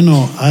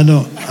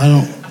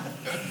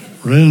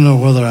really know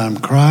whether I'm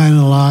crying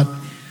a lot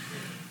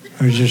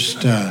or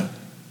just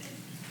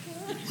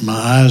my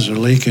eyes are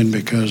leaking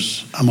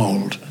because I'm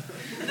old.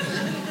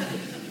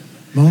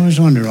 I always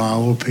wonder why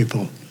old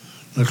people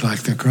look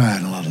like they're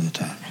crying a lot of the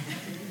time.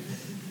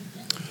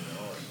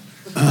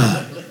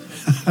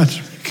 That's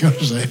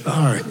because they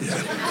are.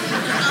 Yeah.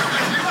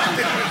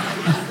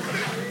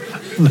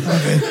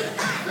 Love it.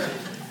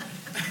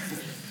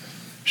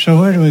 So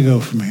where do we go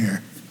from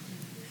here?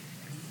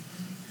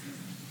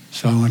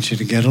 So I want you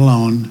to get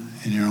alone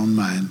in your own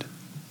mind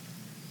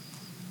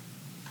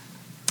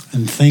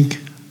and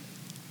think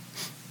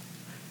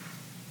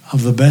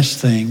of the best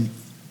thing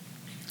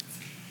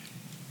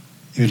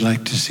you'd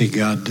like to see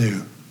God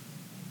do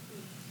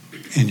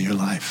in your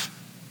life.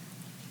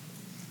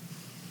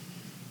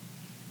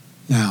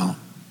 Now,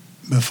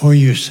 before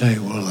you say,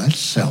 well, that's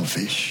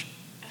selfish,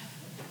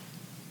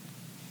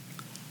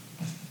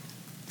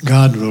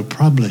 God will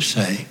probably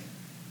say,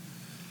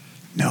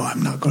 no,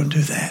 I'm not going to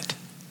do that.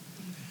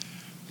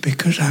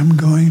 Because I'm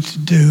going to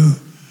do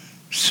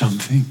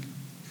something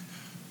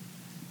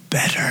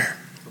better.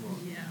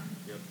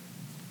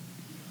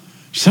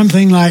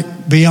 Something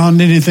like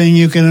beyond anything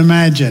you can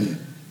imagine.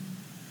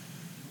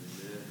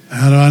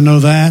 How do I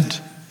know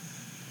that?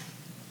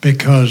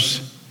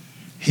 Because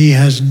He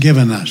has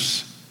given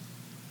us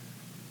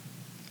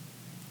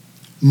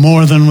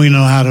more than we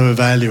know how to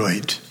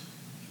evaluate.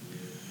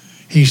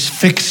 He's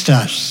fixed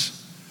us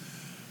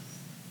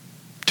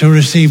to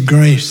receive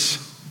grace.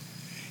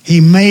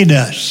 He made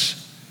us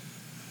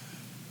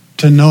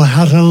to know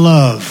how to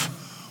love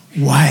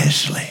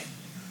wisely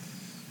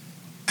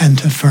and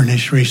to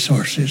furnish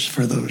resources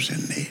for those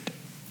in need.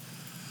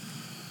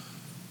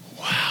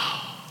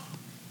 Wow.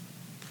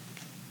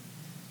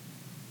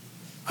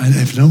 And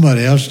if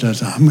nobody else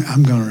does,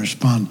 I'm going to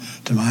respond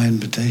to my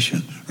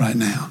invitation right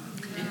now.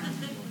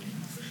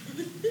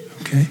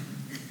 Okay?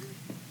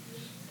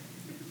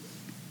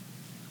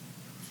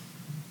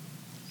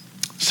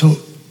 So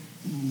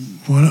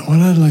what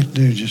I'd like to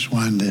do is just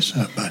wind this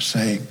up by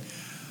saying,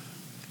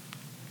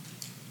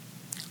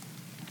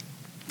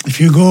 if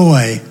you go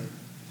away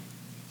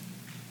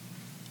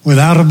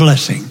without a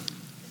blessing,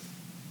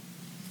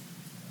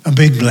 a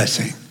big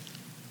blessing,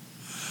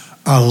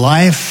 a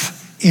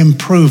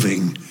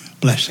life-improving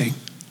blessing,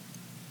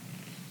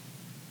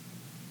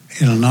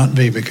 it'll not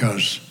be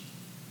because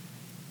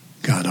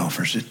God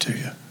offers it to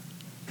you,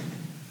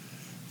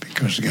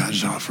 because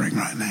God's offering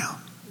right now.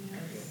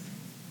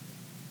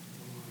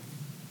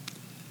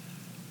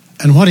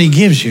 And what He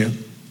gives you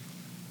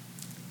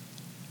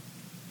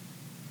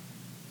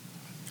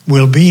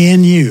will be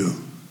in you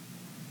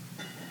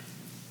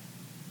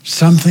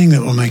something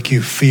that will make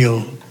you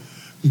feel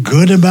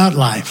good about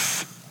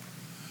life,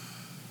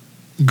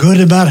 good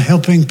about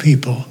helping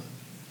people,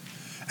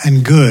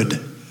 and good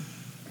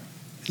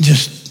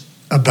just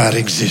about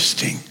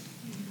existing.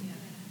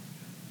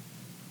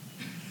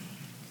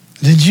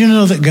 Did you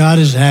know that God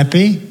is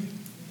happy?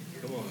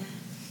 Come on.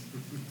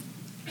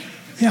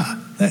 Yeah.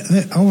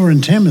 Over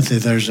in Timothy,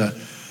 there's a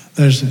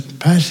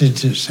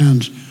passage that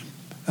sounds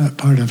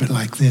part of it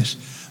like this: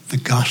 the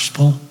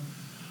gospel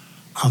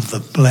of the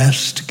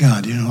blessed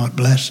God. You know what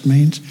blessed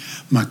means?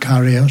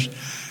 Makarios.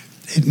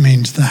 It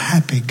means the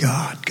happy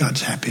God.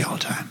 God's happy all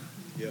the time.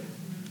 Yep.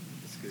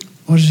 That's good.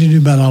 What does he do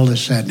about all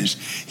this sadness?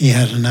 He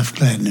has enough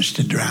gladness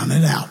to drown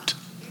it out.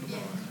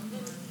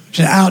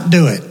 To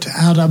outdo it, to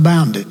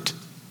outabound it.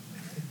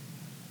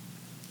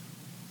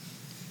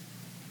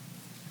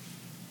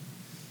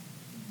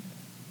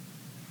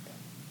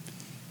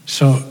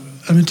 So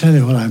let me tell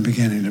you what I'm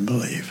beginning to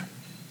believe.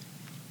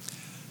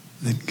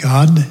 That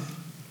God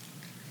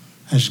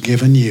has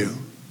given you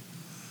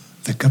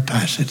the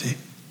capacity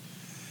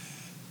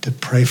to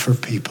pray for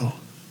people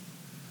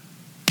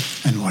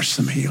and watch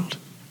them healed.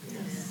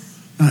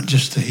 Not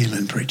just the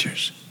healing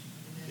preachers.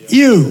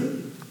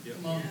 You.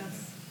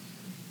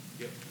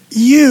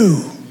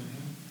 You.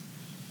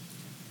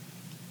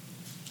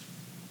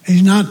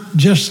 He's not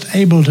just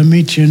able to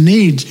meet your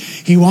needs.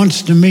 He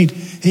wants to meet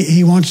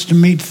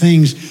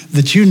things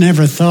that you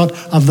never thought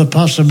of the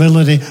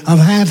possibility of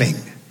having.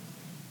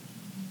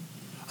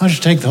 I'll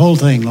just take the whole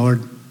thing,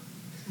 Lord.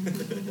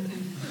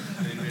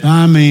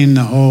 I mean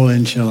the whole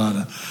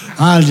enchilada.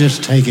 I'll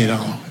just take it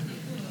all.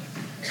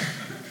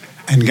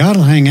 And God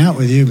will hang out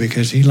with you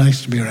because he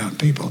likes to be around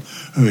people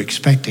who are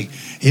expecting.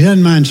 He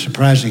doesn't mind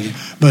surprising you,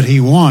 but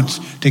he wants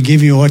to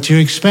give you what you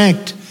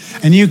expect.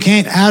 And you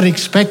can't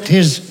out-expect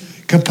his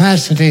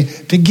capacity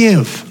to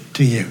give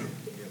to you.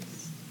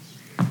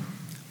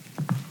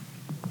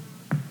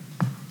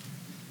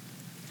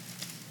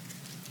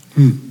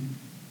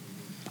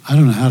 I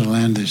don't know how to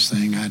land this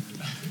thing. I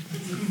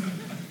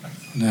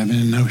have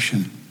a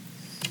notion.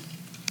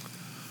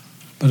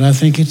 But I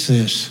think it's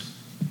this.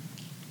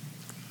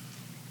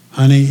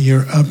 Honey,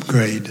 your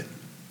upgrade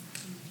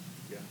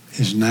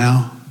is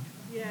now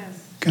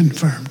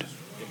confirmed.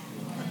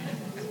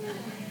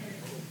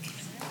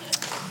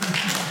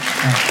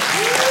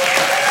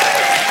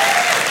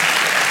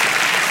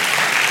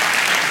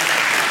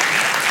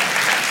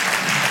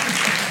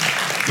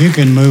 You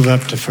can move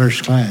up to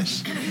first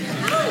class.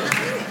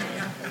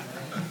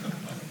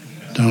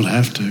 Don't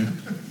have to.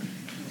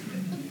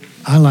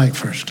 I like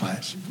first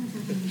class.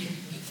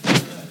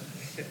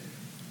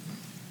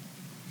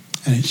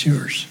 And it's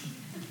yours.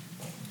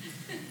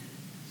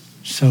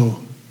 So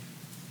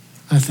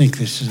I think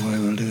this is the way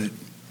we'll do it.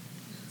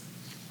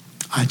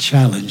 I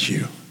challenge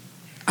you.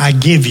 I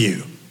give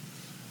you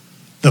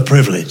the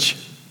privilege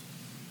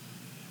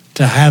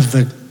to have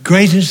the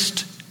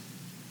greatest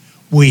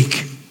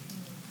week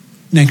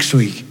next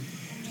week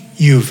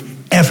you've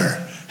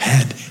ever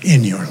had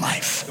in your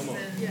life.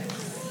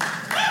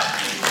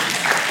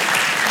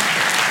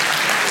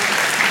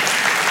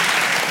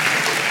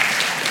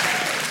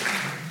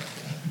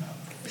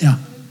 Yeah.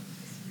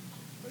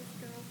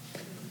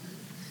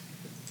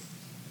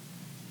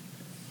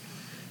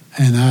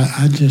 And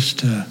I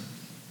just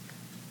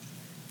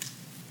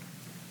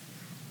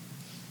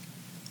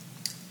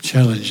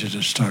challenge you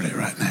to start it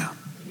right now.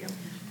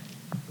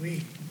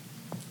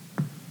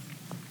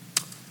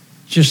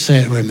 Just say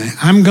it with me.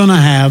 I'm going to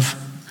have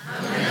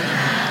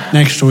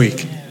next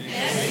week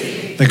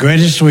the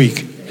greatest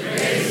week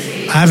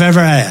I've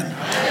ever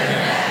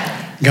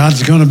had.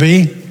 God's going to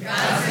be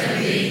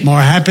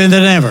more happy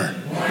than ever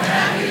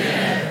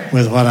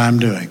with what I'm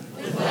doing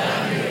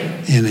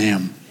in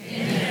him.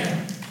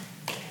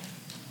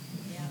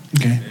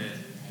 Okay?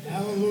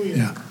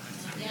 Yeah.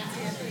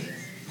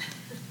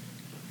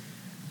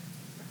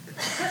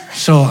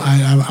 So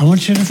I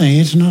want you to think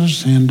it's not a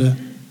sin to,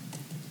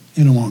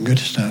 want good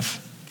stuff.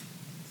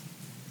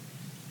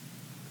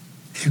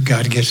 If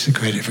God gets the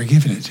credit for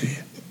giving it to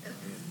you.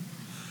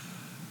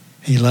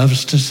 He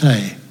loves to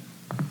say,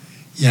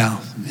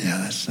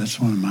 that's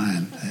one of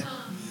mine.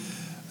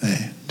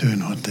 They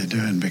doing what they're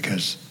doing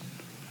because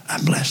I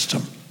blessed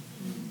them.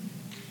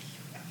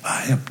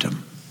 I helped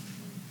them.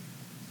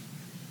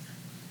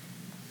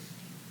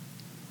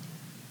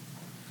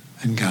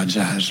 And God's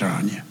eyes are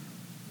on you.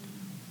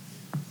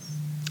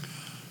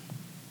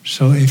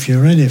 So if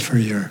you're ready for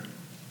your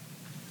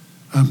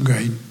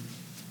upgrade,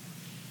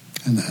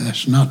 and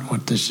that's not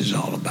what this is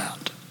all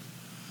about.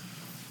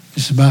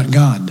 It's about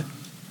God.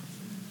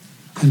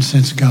 And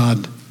since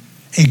God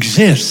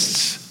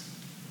exists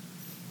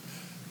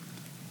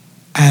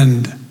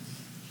and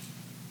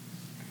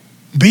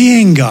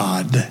being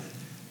God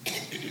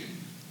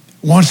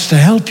wants to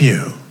help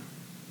you,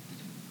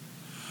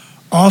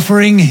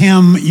 offering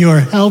him your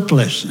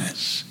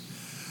helplessness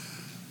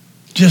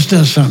just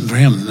does something for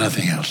him that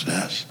nothing else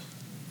does.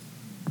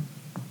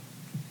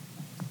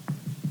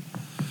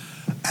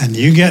 And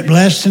you get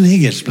blessed and he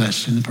gets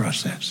blessed in the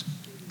process.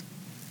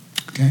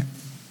 Okay?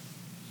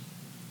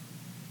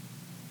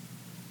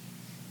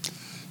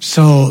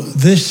 So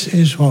this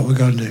is what we're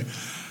going to do.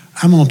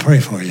 I'm going to pray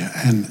for you.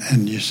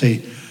 And you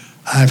see,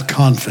 I have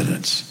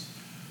confidence.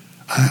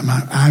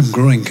 I'm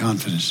growing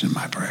confidence in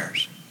my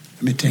prayers.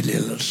 Let me tell you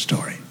a little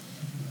story.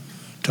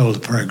 Told the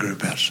prayer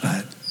group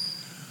outside.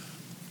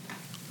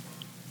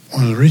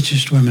 one of the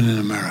richest women in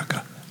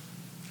America,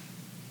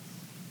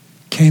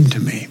 came to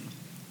me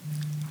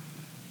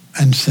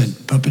and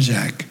said, Papa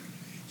Jack,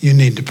 you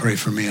need to pray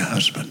for me a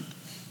husband.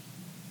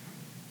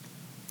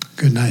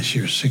 Good night. She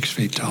was 6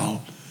 feet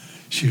tall.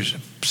 She was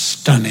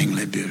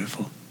stunningly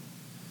beautiful.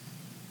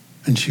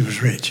 And she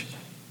was rich.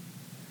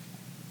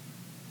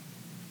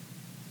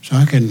 So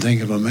I couldn't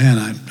think of a man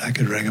I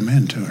could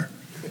recommend to her.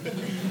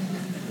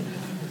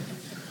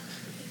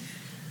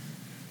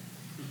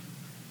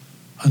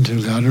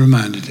 Until God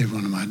reminded him,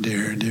 one of my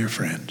dear, dear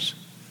friends,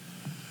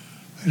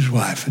 whose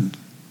wife had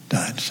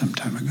died some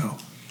time ago.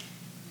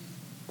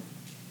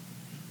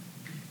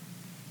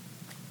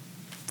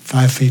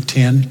 5 feet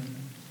 10,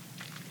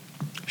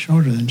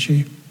 shorter than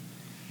she.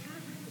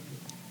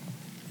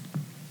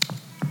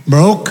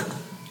 Broke.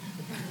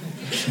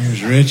 She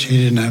was rich.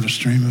 He didn't have a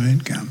stream of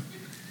income.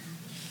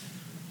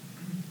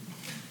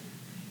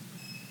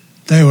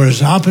 They were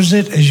as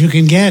opposite as you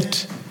can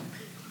get.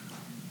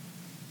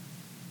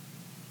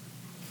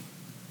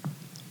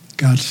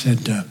 God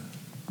said,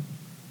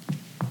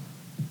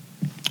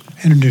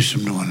 introduce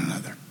them to one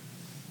another.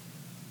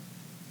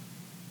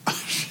 I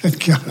said,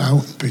 God, I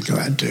would be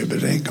glad to, but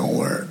it ain't going to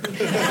work. In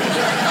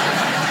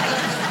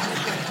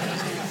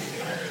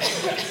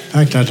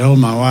fact, I told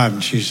my wife,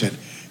 and she said,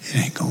 it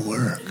ain't going to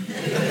work.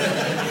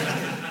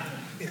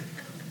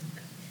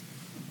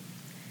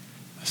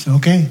 I said,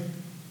 okay.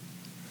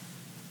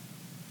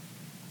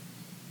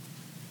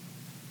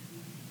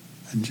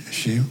 And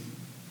she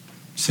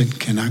said,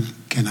 can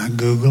I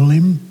Google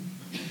him?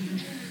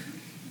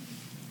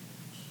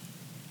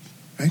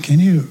 Can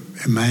you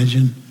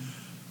imagine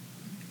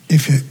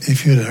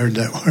if you'd heard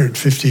that word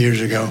 50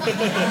 years ago?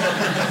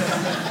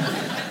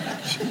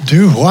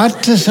 Do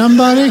what to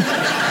somebody?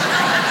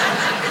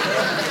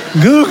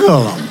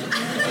 Google them.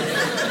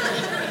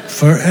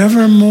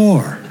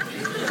 Forevermore.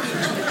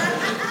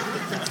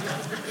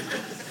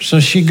 So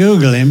she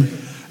Googled him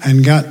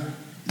and got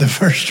the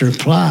first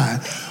reply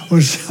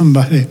was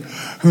somebody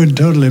who had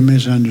totally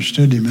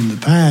misunderstood him in the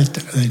past.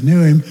 They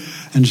knew him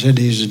and said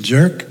he's a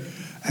jerk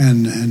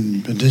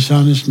and a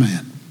dishonest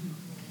man.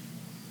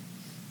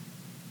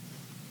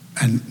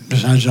 And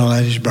besides all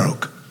that, he's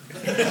broke.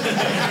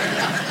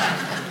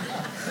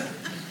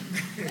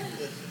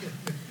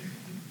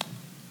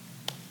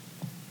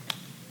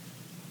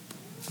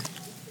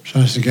 So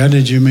I said, God,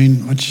 did you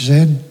mean what you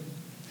said?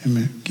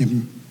 Give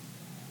them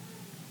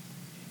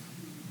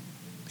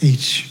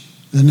each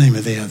the name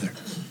of the other.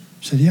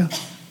 I said, yeah.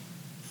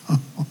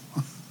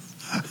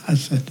 I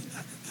said,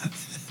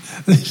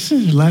 this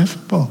is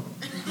laughable.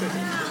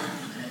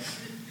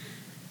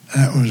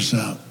 That was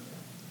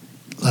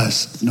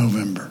last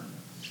November.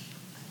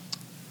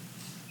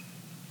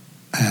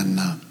 And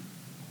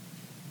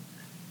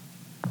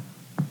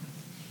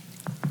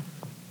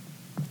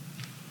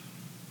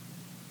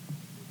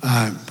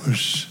I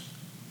was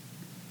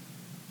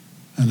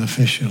an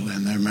official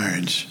in their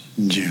marriage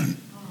in June.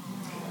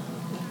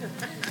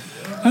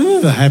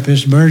 They're the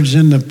happiest birds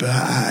in the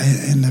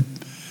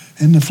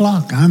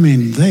flock. I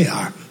mean, they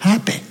are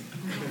happy.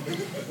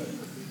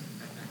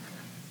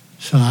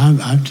 So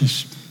I'm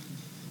just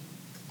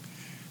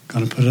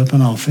going to put up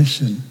an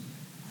office and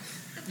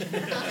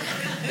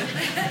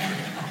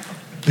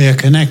be a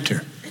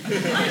connector.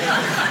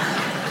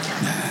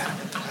 Nah.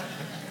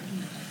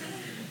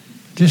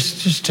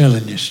 Just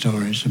telling you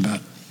stories about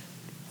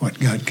what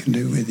God can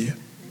do with you.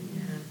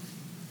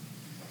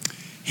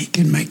 He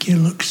can make you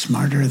look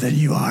smarter than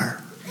you are.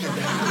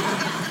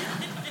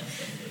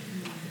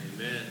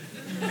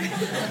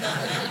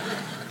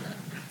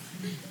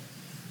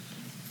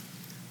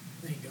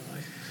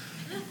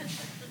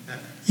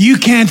 You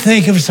can't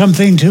think of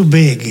something too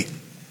big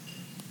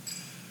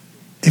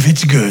if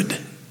it's good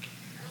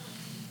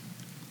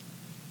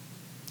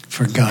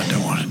for God to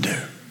want to do.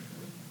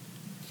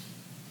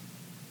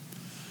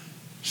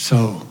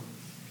 So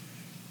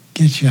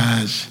get your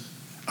eyes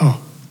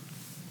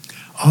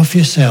off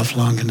yourself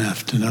long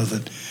enough to know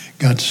that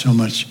God's so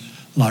much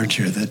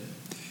larger that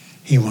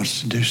he wants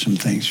to do some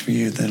things for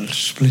you that'll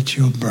split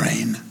your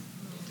brain.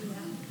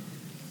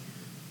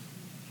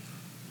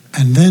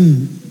 And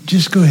then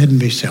just go ahead and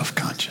be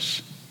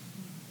self-conscious.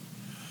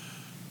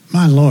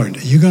 My Lord,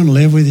 are you going to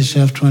live with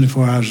yourself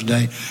 24 hours a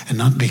day and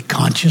not be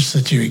conscious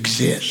that you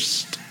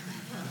exist?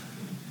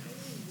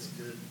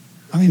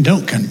 I mean,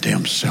 don't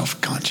condemn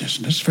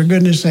self-consciousness. For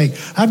goodness sake,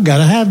 I've got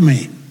to have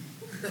me.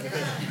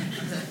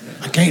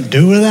 I can't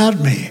do without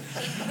me.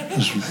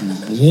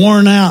 It's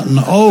worn out and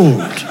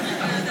old.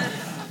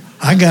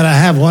 I got to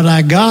have what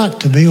I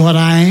got to be what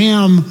I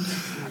am,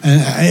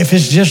 if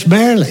it's just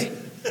barely.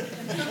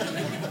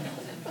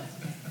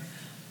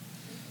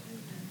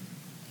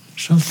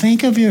 So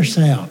think of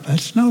yourself.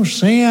 That's no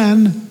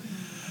sin.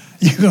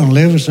 You're going to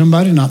live with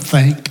somebody and not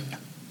think.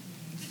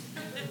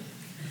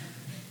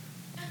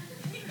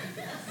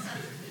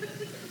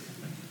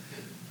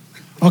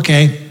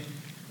 Okay.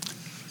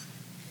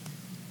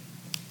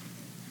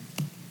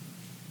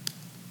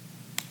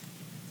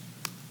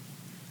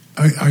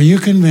 Are you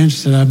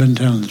convinced that I've been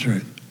telling the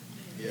truth?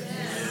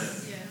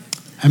 Yes.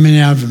 How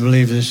many of you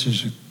believe this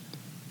is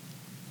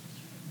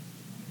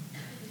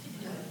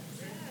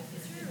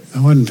I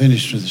wasn't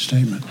finished with the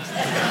statement.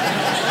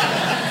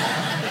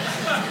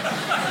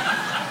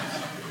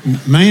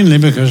 Mainly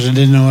because I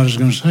didn't know what I was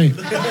going to say.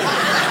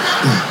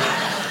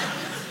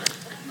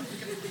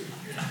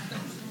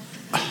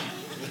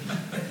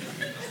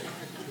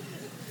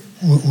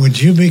 Would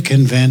you be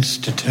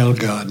convinced to tell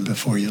God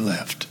before you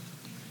left?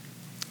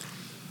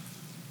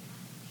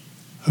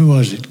 Who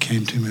was it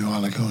came to me a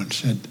while ago and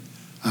said,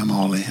 I'm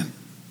all in?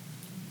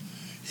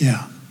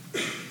 Yeah.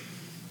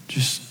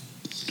 Just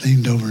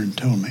leaned over and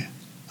told me,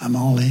 I'm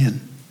all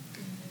in.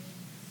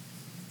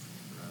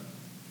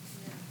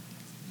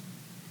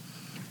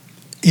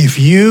 If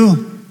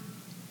you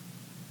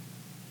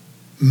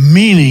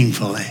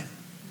meaningfully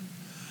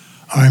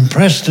are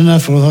impressed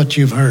enough with what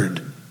you've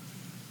heard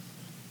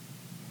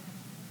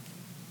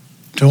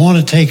to want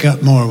to take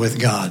up more with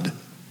God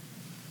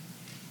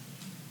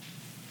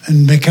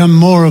and become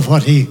more of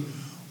what He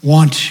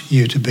wants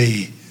you to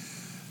be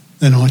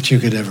than what you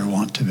could ever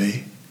want to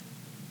be,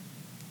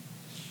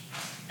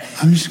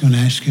 I'm just going to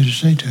ask you to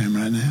say to Him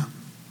right now,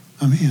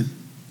 I'm in.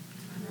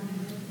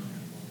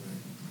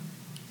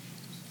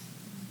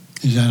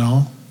 Is that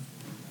all?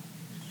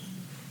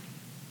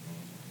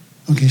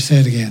 Okay, say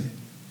it again.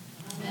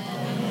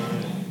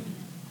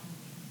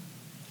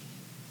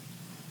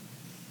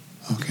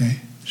 Okay,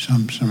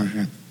 some are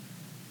good.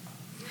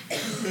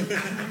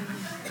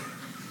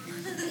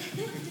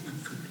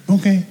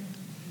 Okay.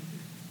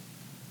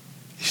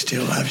 He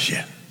still loves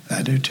you.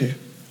 I do too.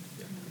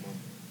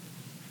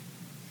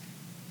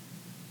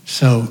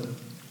 So,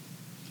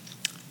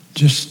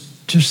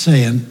 just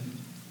saying,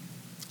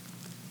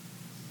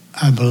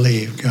 I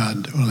believe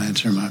God will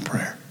answer my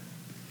prayer.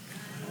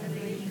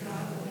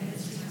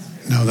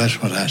 No,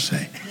 that's what I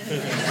say.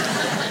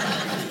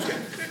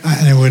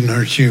 And it wouldn't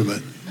hurt you,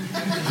 but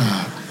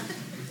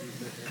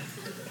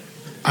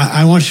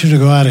I want you to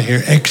go out of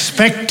here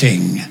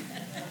expecting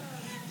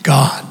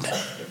God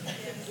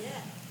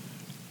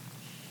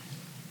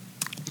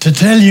to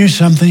tell you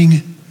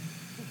something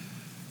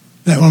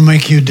that will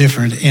make you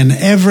different in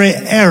every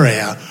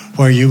area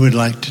where you would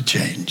like to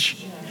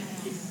change.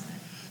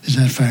 Is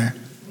that fair?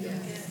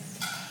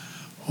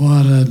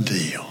 What a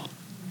deal.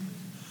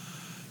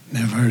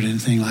 Never heard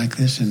anything like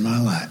this in my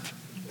life.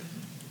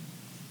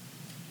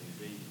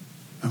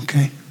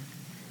 Okay?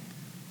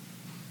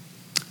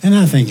 And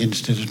I think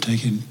instead of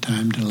taking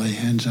time to lay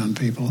hands on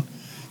people,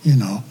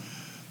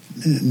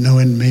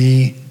 knowing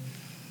me,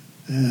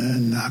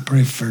 and I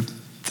pray for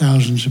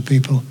thousands of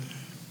people,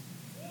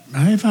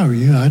 if I were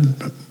you, I'd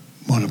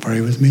want to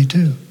pray with me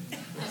too.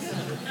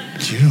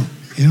 But you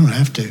don't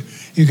have to.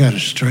 You got a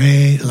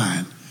straight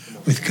line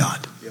with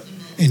God.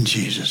 In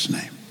Jesus'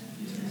 name.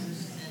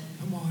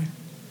 Come on.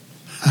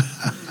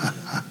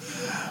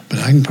 But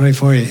I can pray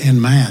for you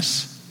in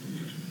Mass.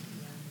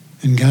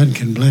 And God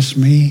can bless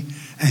me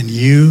and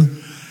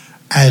you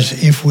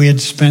as if we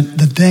had spent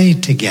the day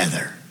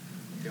together.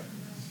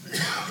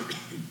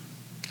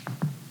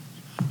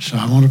 So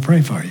I want to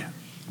pray for you.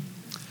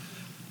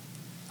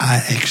 I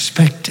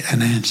expect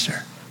an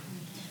answer.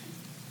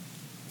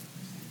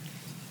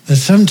 That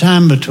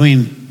sometime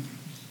between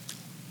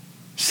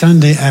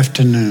Sunday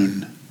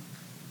afternoon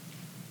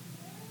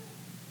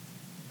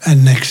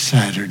and next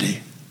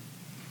Saturday,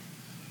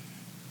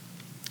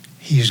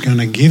 He's going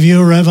to give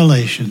you a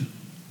revelation,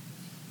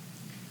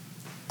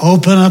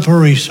 open up a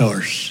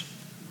resource,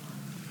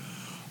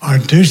 or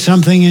do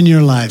something in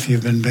your life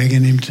you've been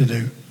begging Him to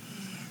do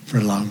for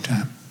a long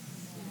time.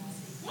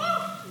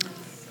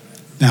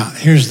 Now,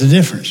 here's the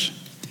difference.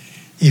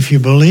 If you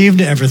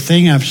believed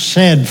everything I've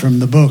said from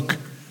the book,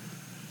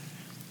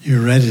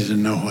 you're ready to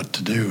know what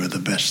to do with the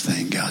best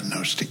thing God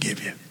knows to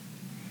give you.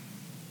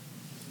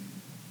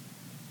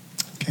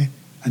 Okay?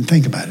 And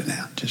think about it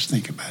now. Just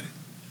think about it.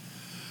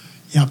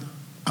 Yep,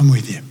 I'm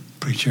with you,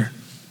 preacher.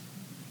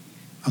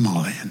 I'm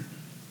all in.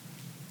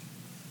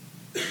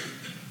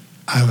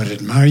 I would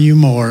admire you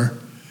more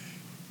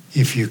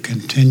if you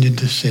continued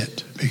to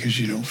sit because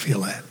you don't feel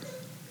that,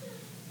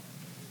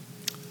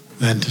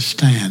 than to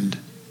stand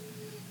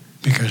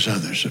because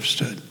others have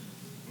stood.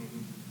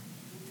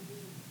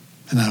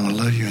 And I will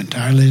love you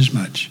entirely as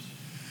much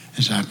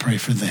as I pray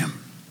for them,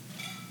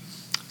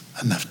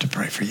 enough to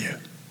pray for you.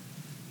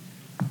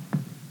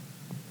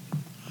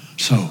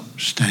 So,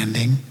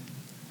 standing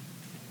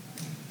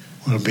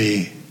will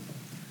be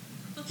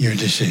your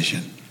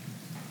decision.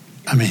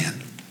 I'm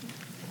in.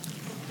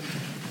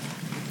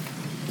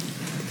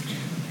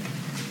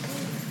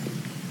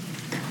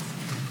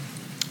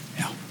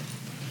 Yeah.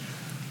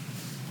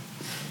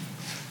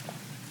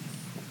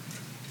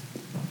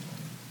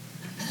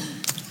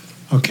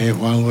 Okay,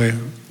 while we're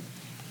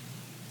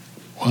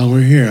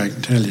here, I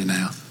can tell you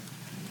now,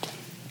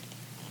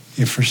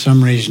 if for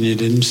some reason you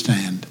didn't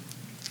stand,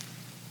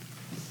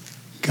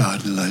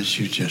 God loves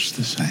you just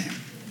the same.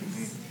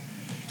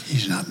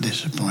 He's not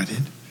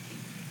disappointed.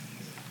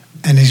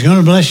 And He's going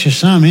to bless you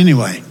some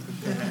anyway,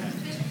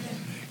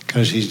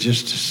 because He's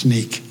just a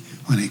sneak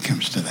when it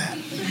comes to that.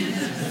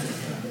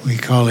 We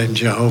call Him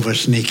Jehovah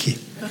Sneaky.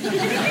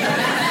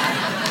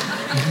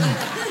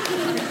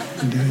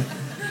 Do it.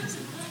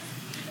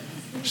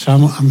 So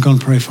I'm going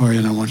to pray for you,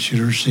 and I want you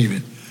to receive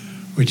it,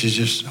 which is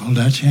just hold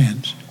out your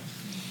hands.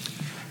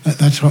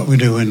 That's what we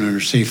do when we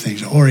receive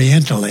things.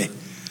 Orientally,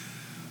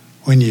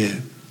 when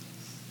you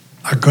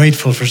are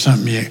grateful for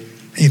something you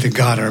either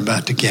got or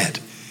about to get,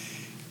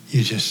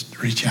 you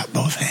just reach out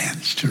both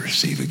hands to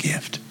receive a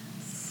gift.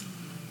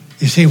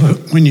 You see,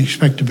 when you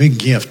expect a big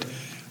gift,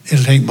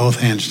 it'll take both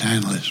hands to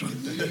handle this one.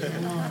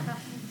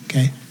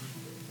 Okay?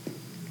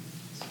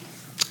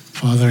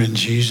 Father, in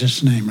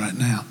Jesus' name right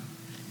now,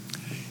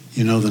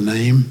 you know the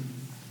name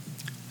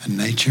and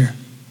nature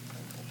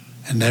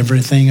and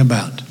everything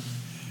about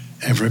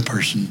every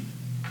person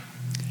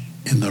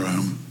in the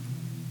room.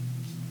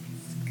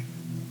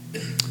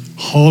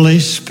 Holy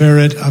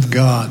Spirit of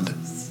God,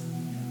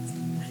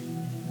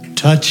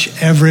 touch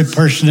every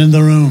person in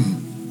the room.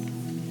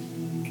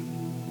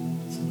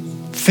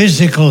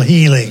 Physical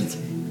healing,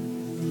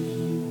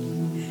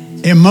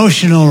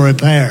 emotional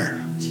repair,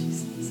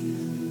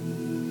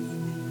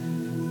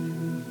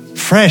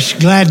 fresh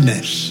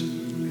gladness,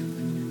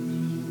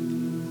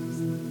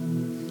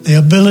 the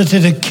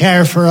ability to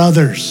care for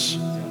others,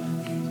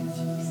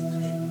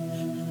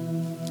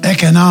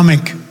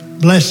 economic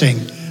blessing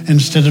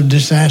instead of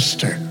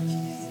disaster.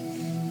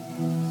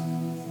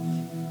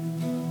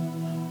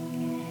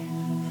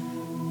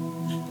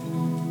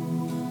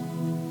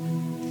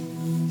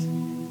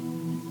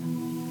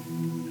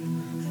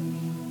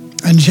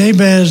 And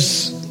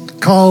Jabez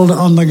called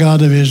on the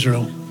God of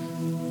Israel,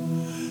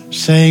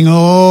 saying,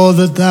 "Oh,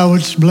 that thou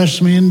wouldst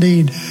bless me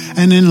indeed,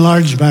 and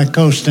enlarge my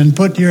coast, and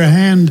put your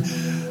hand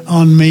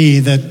on me,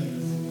 that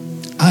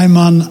I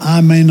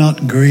may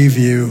not grieve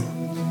you."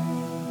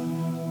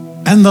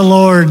 And the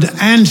Lord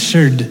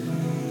answered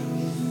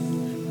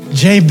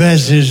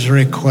Jabez's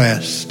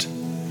request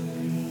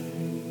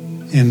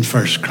in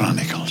 1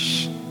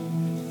 Chronicles.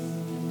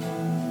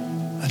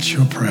 That's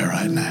your prayer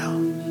right now.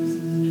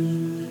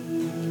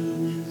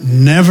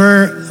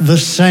 Never the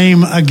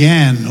same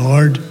again,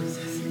 Lord.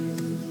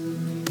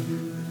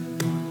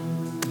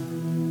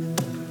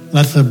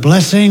 Let the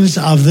blessings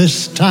of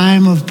this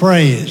time of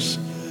praise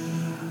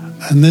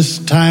and this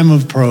time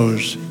of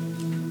prose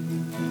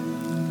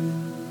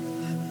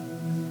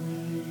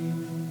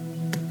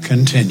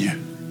continue.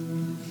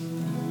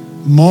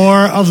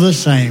 More of the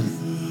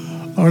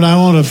same. Lord, I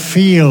want to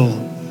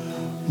feel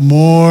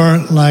more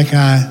like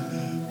I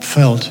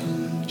felt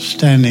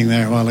standing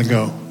there a while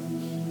ago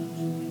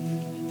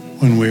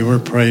when we were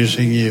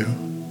praising you.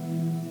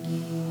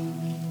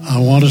 I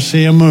want to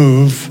see a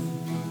move.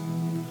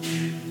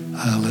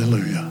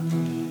 Hallelujah.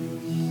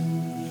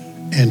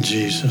 In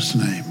Jesus'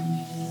 name.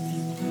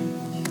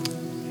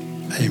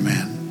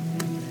 Amen.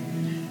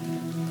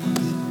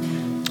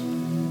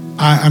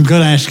 I'm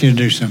going to ask you to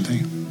do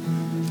something.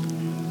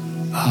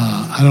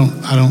 I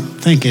don't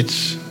think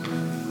it's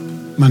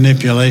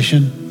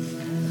manipulation,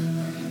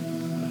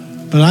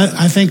 but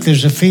I think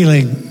there's a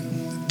feeling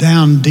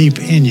down deep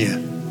in you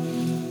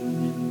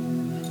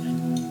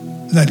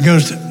that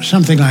goes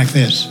something like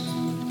this.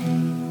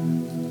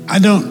 I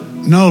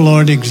don't know,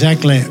 Lord,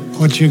 exactly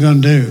what you're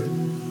going to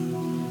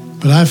do,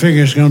 but I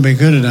figure it's going to be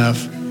good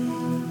enough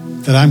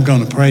that I'm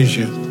going to praise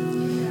you.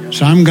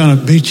 So I'm going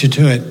to beat you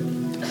to it,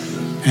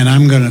 and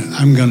I'm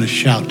going to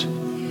shout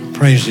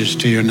praises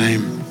to your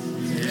name,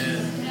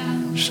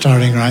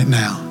 starting right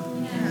now.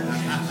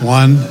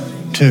 1,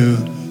 2,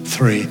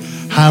 3.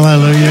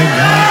 Hallelujah.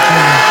 God,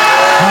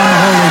 come,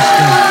 Holy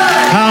Spirit.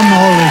 Come,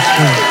 Holy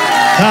Spirit.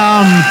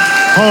 Come,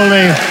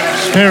 Holy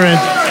Spirit.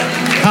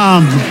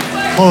 Come,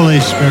 Holy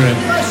Spirit.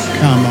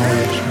 Come,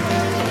 Holy Spirit.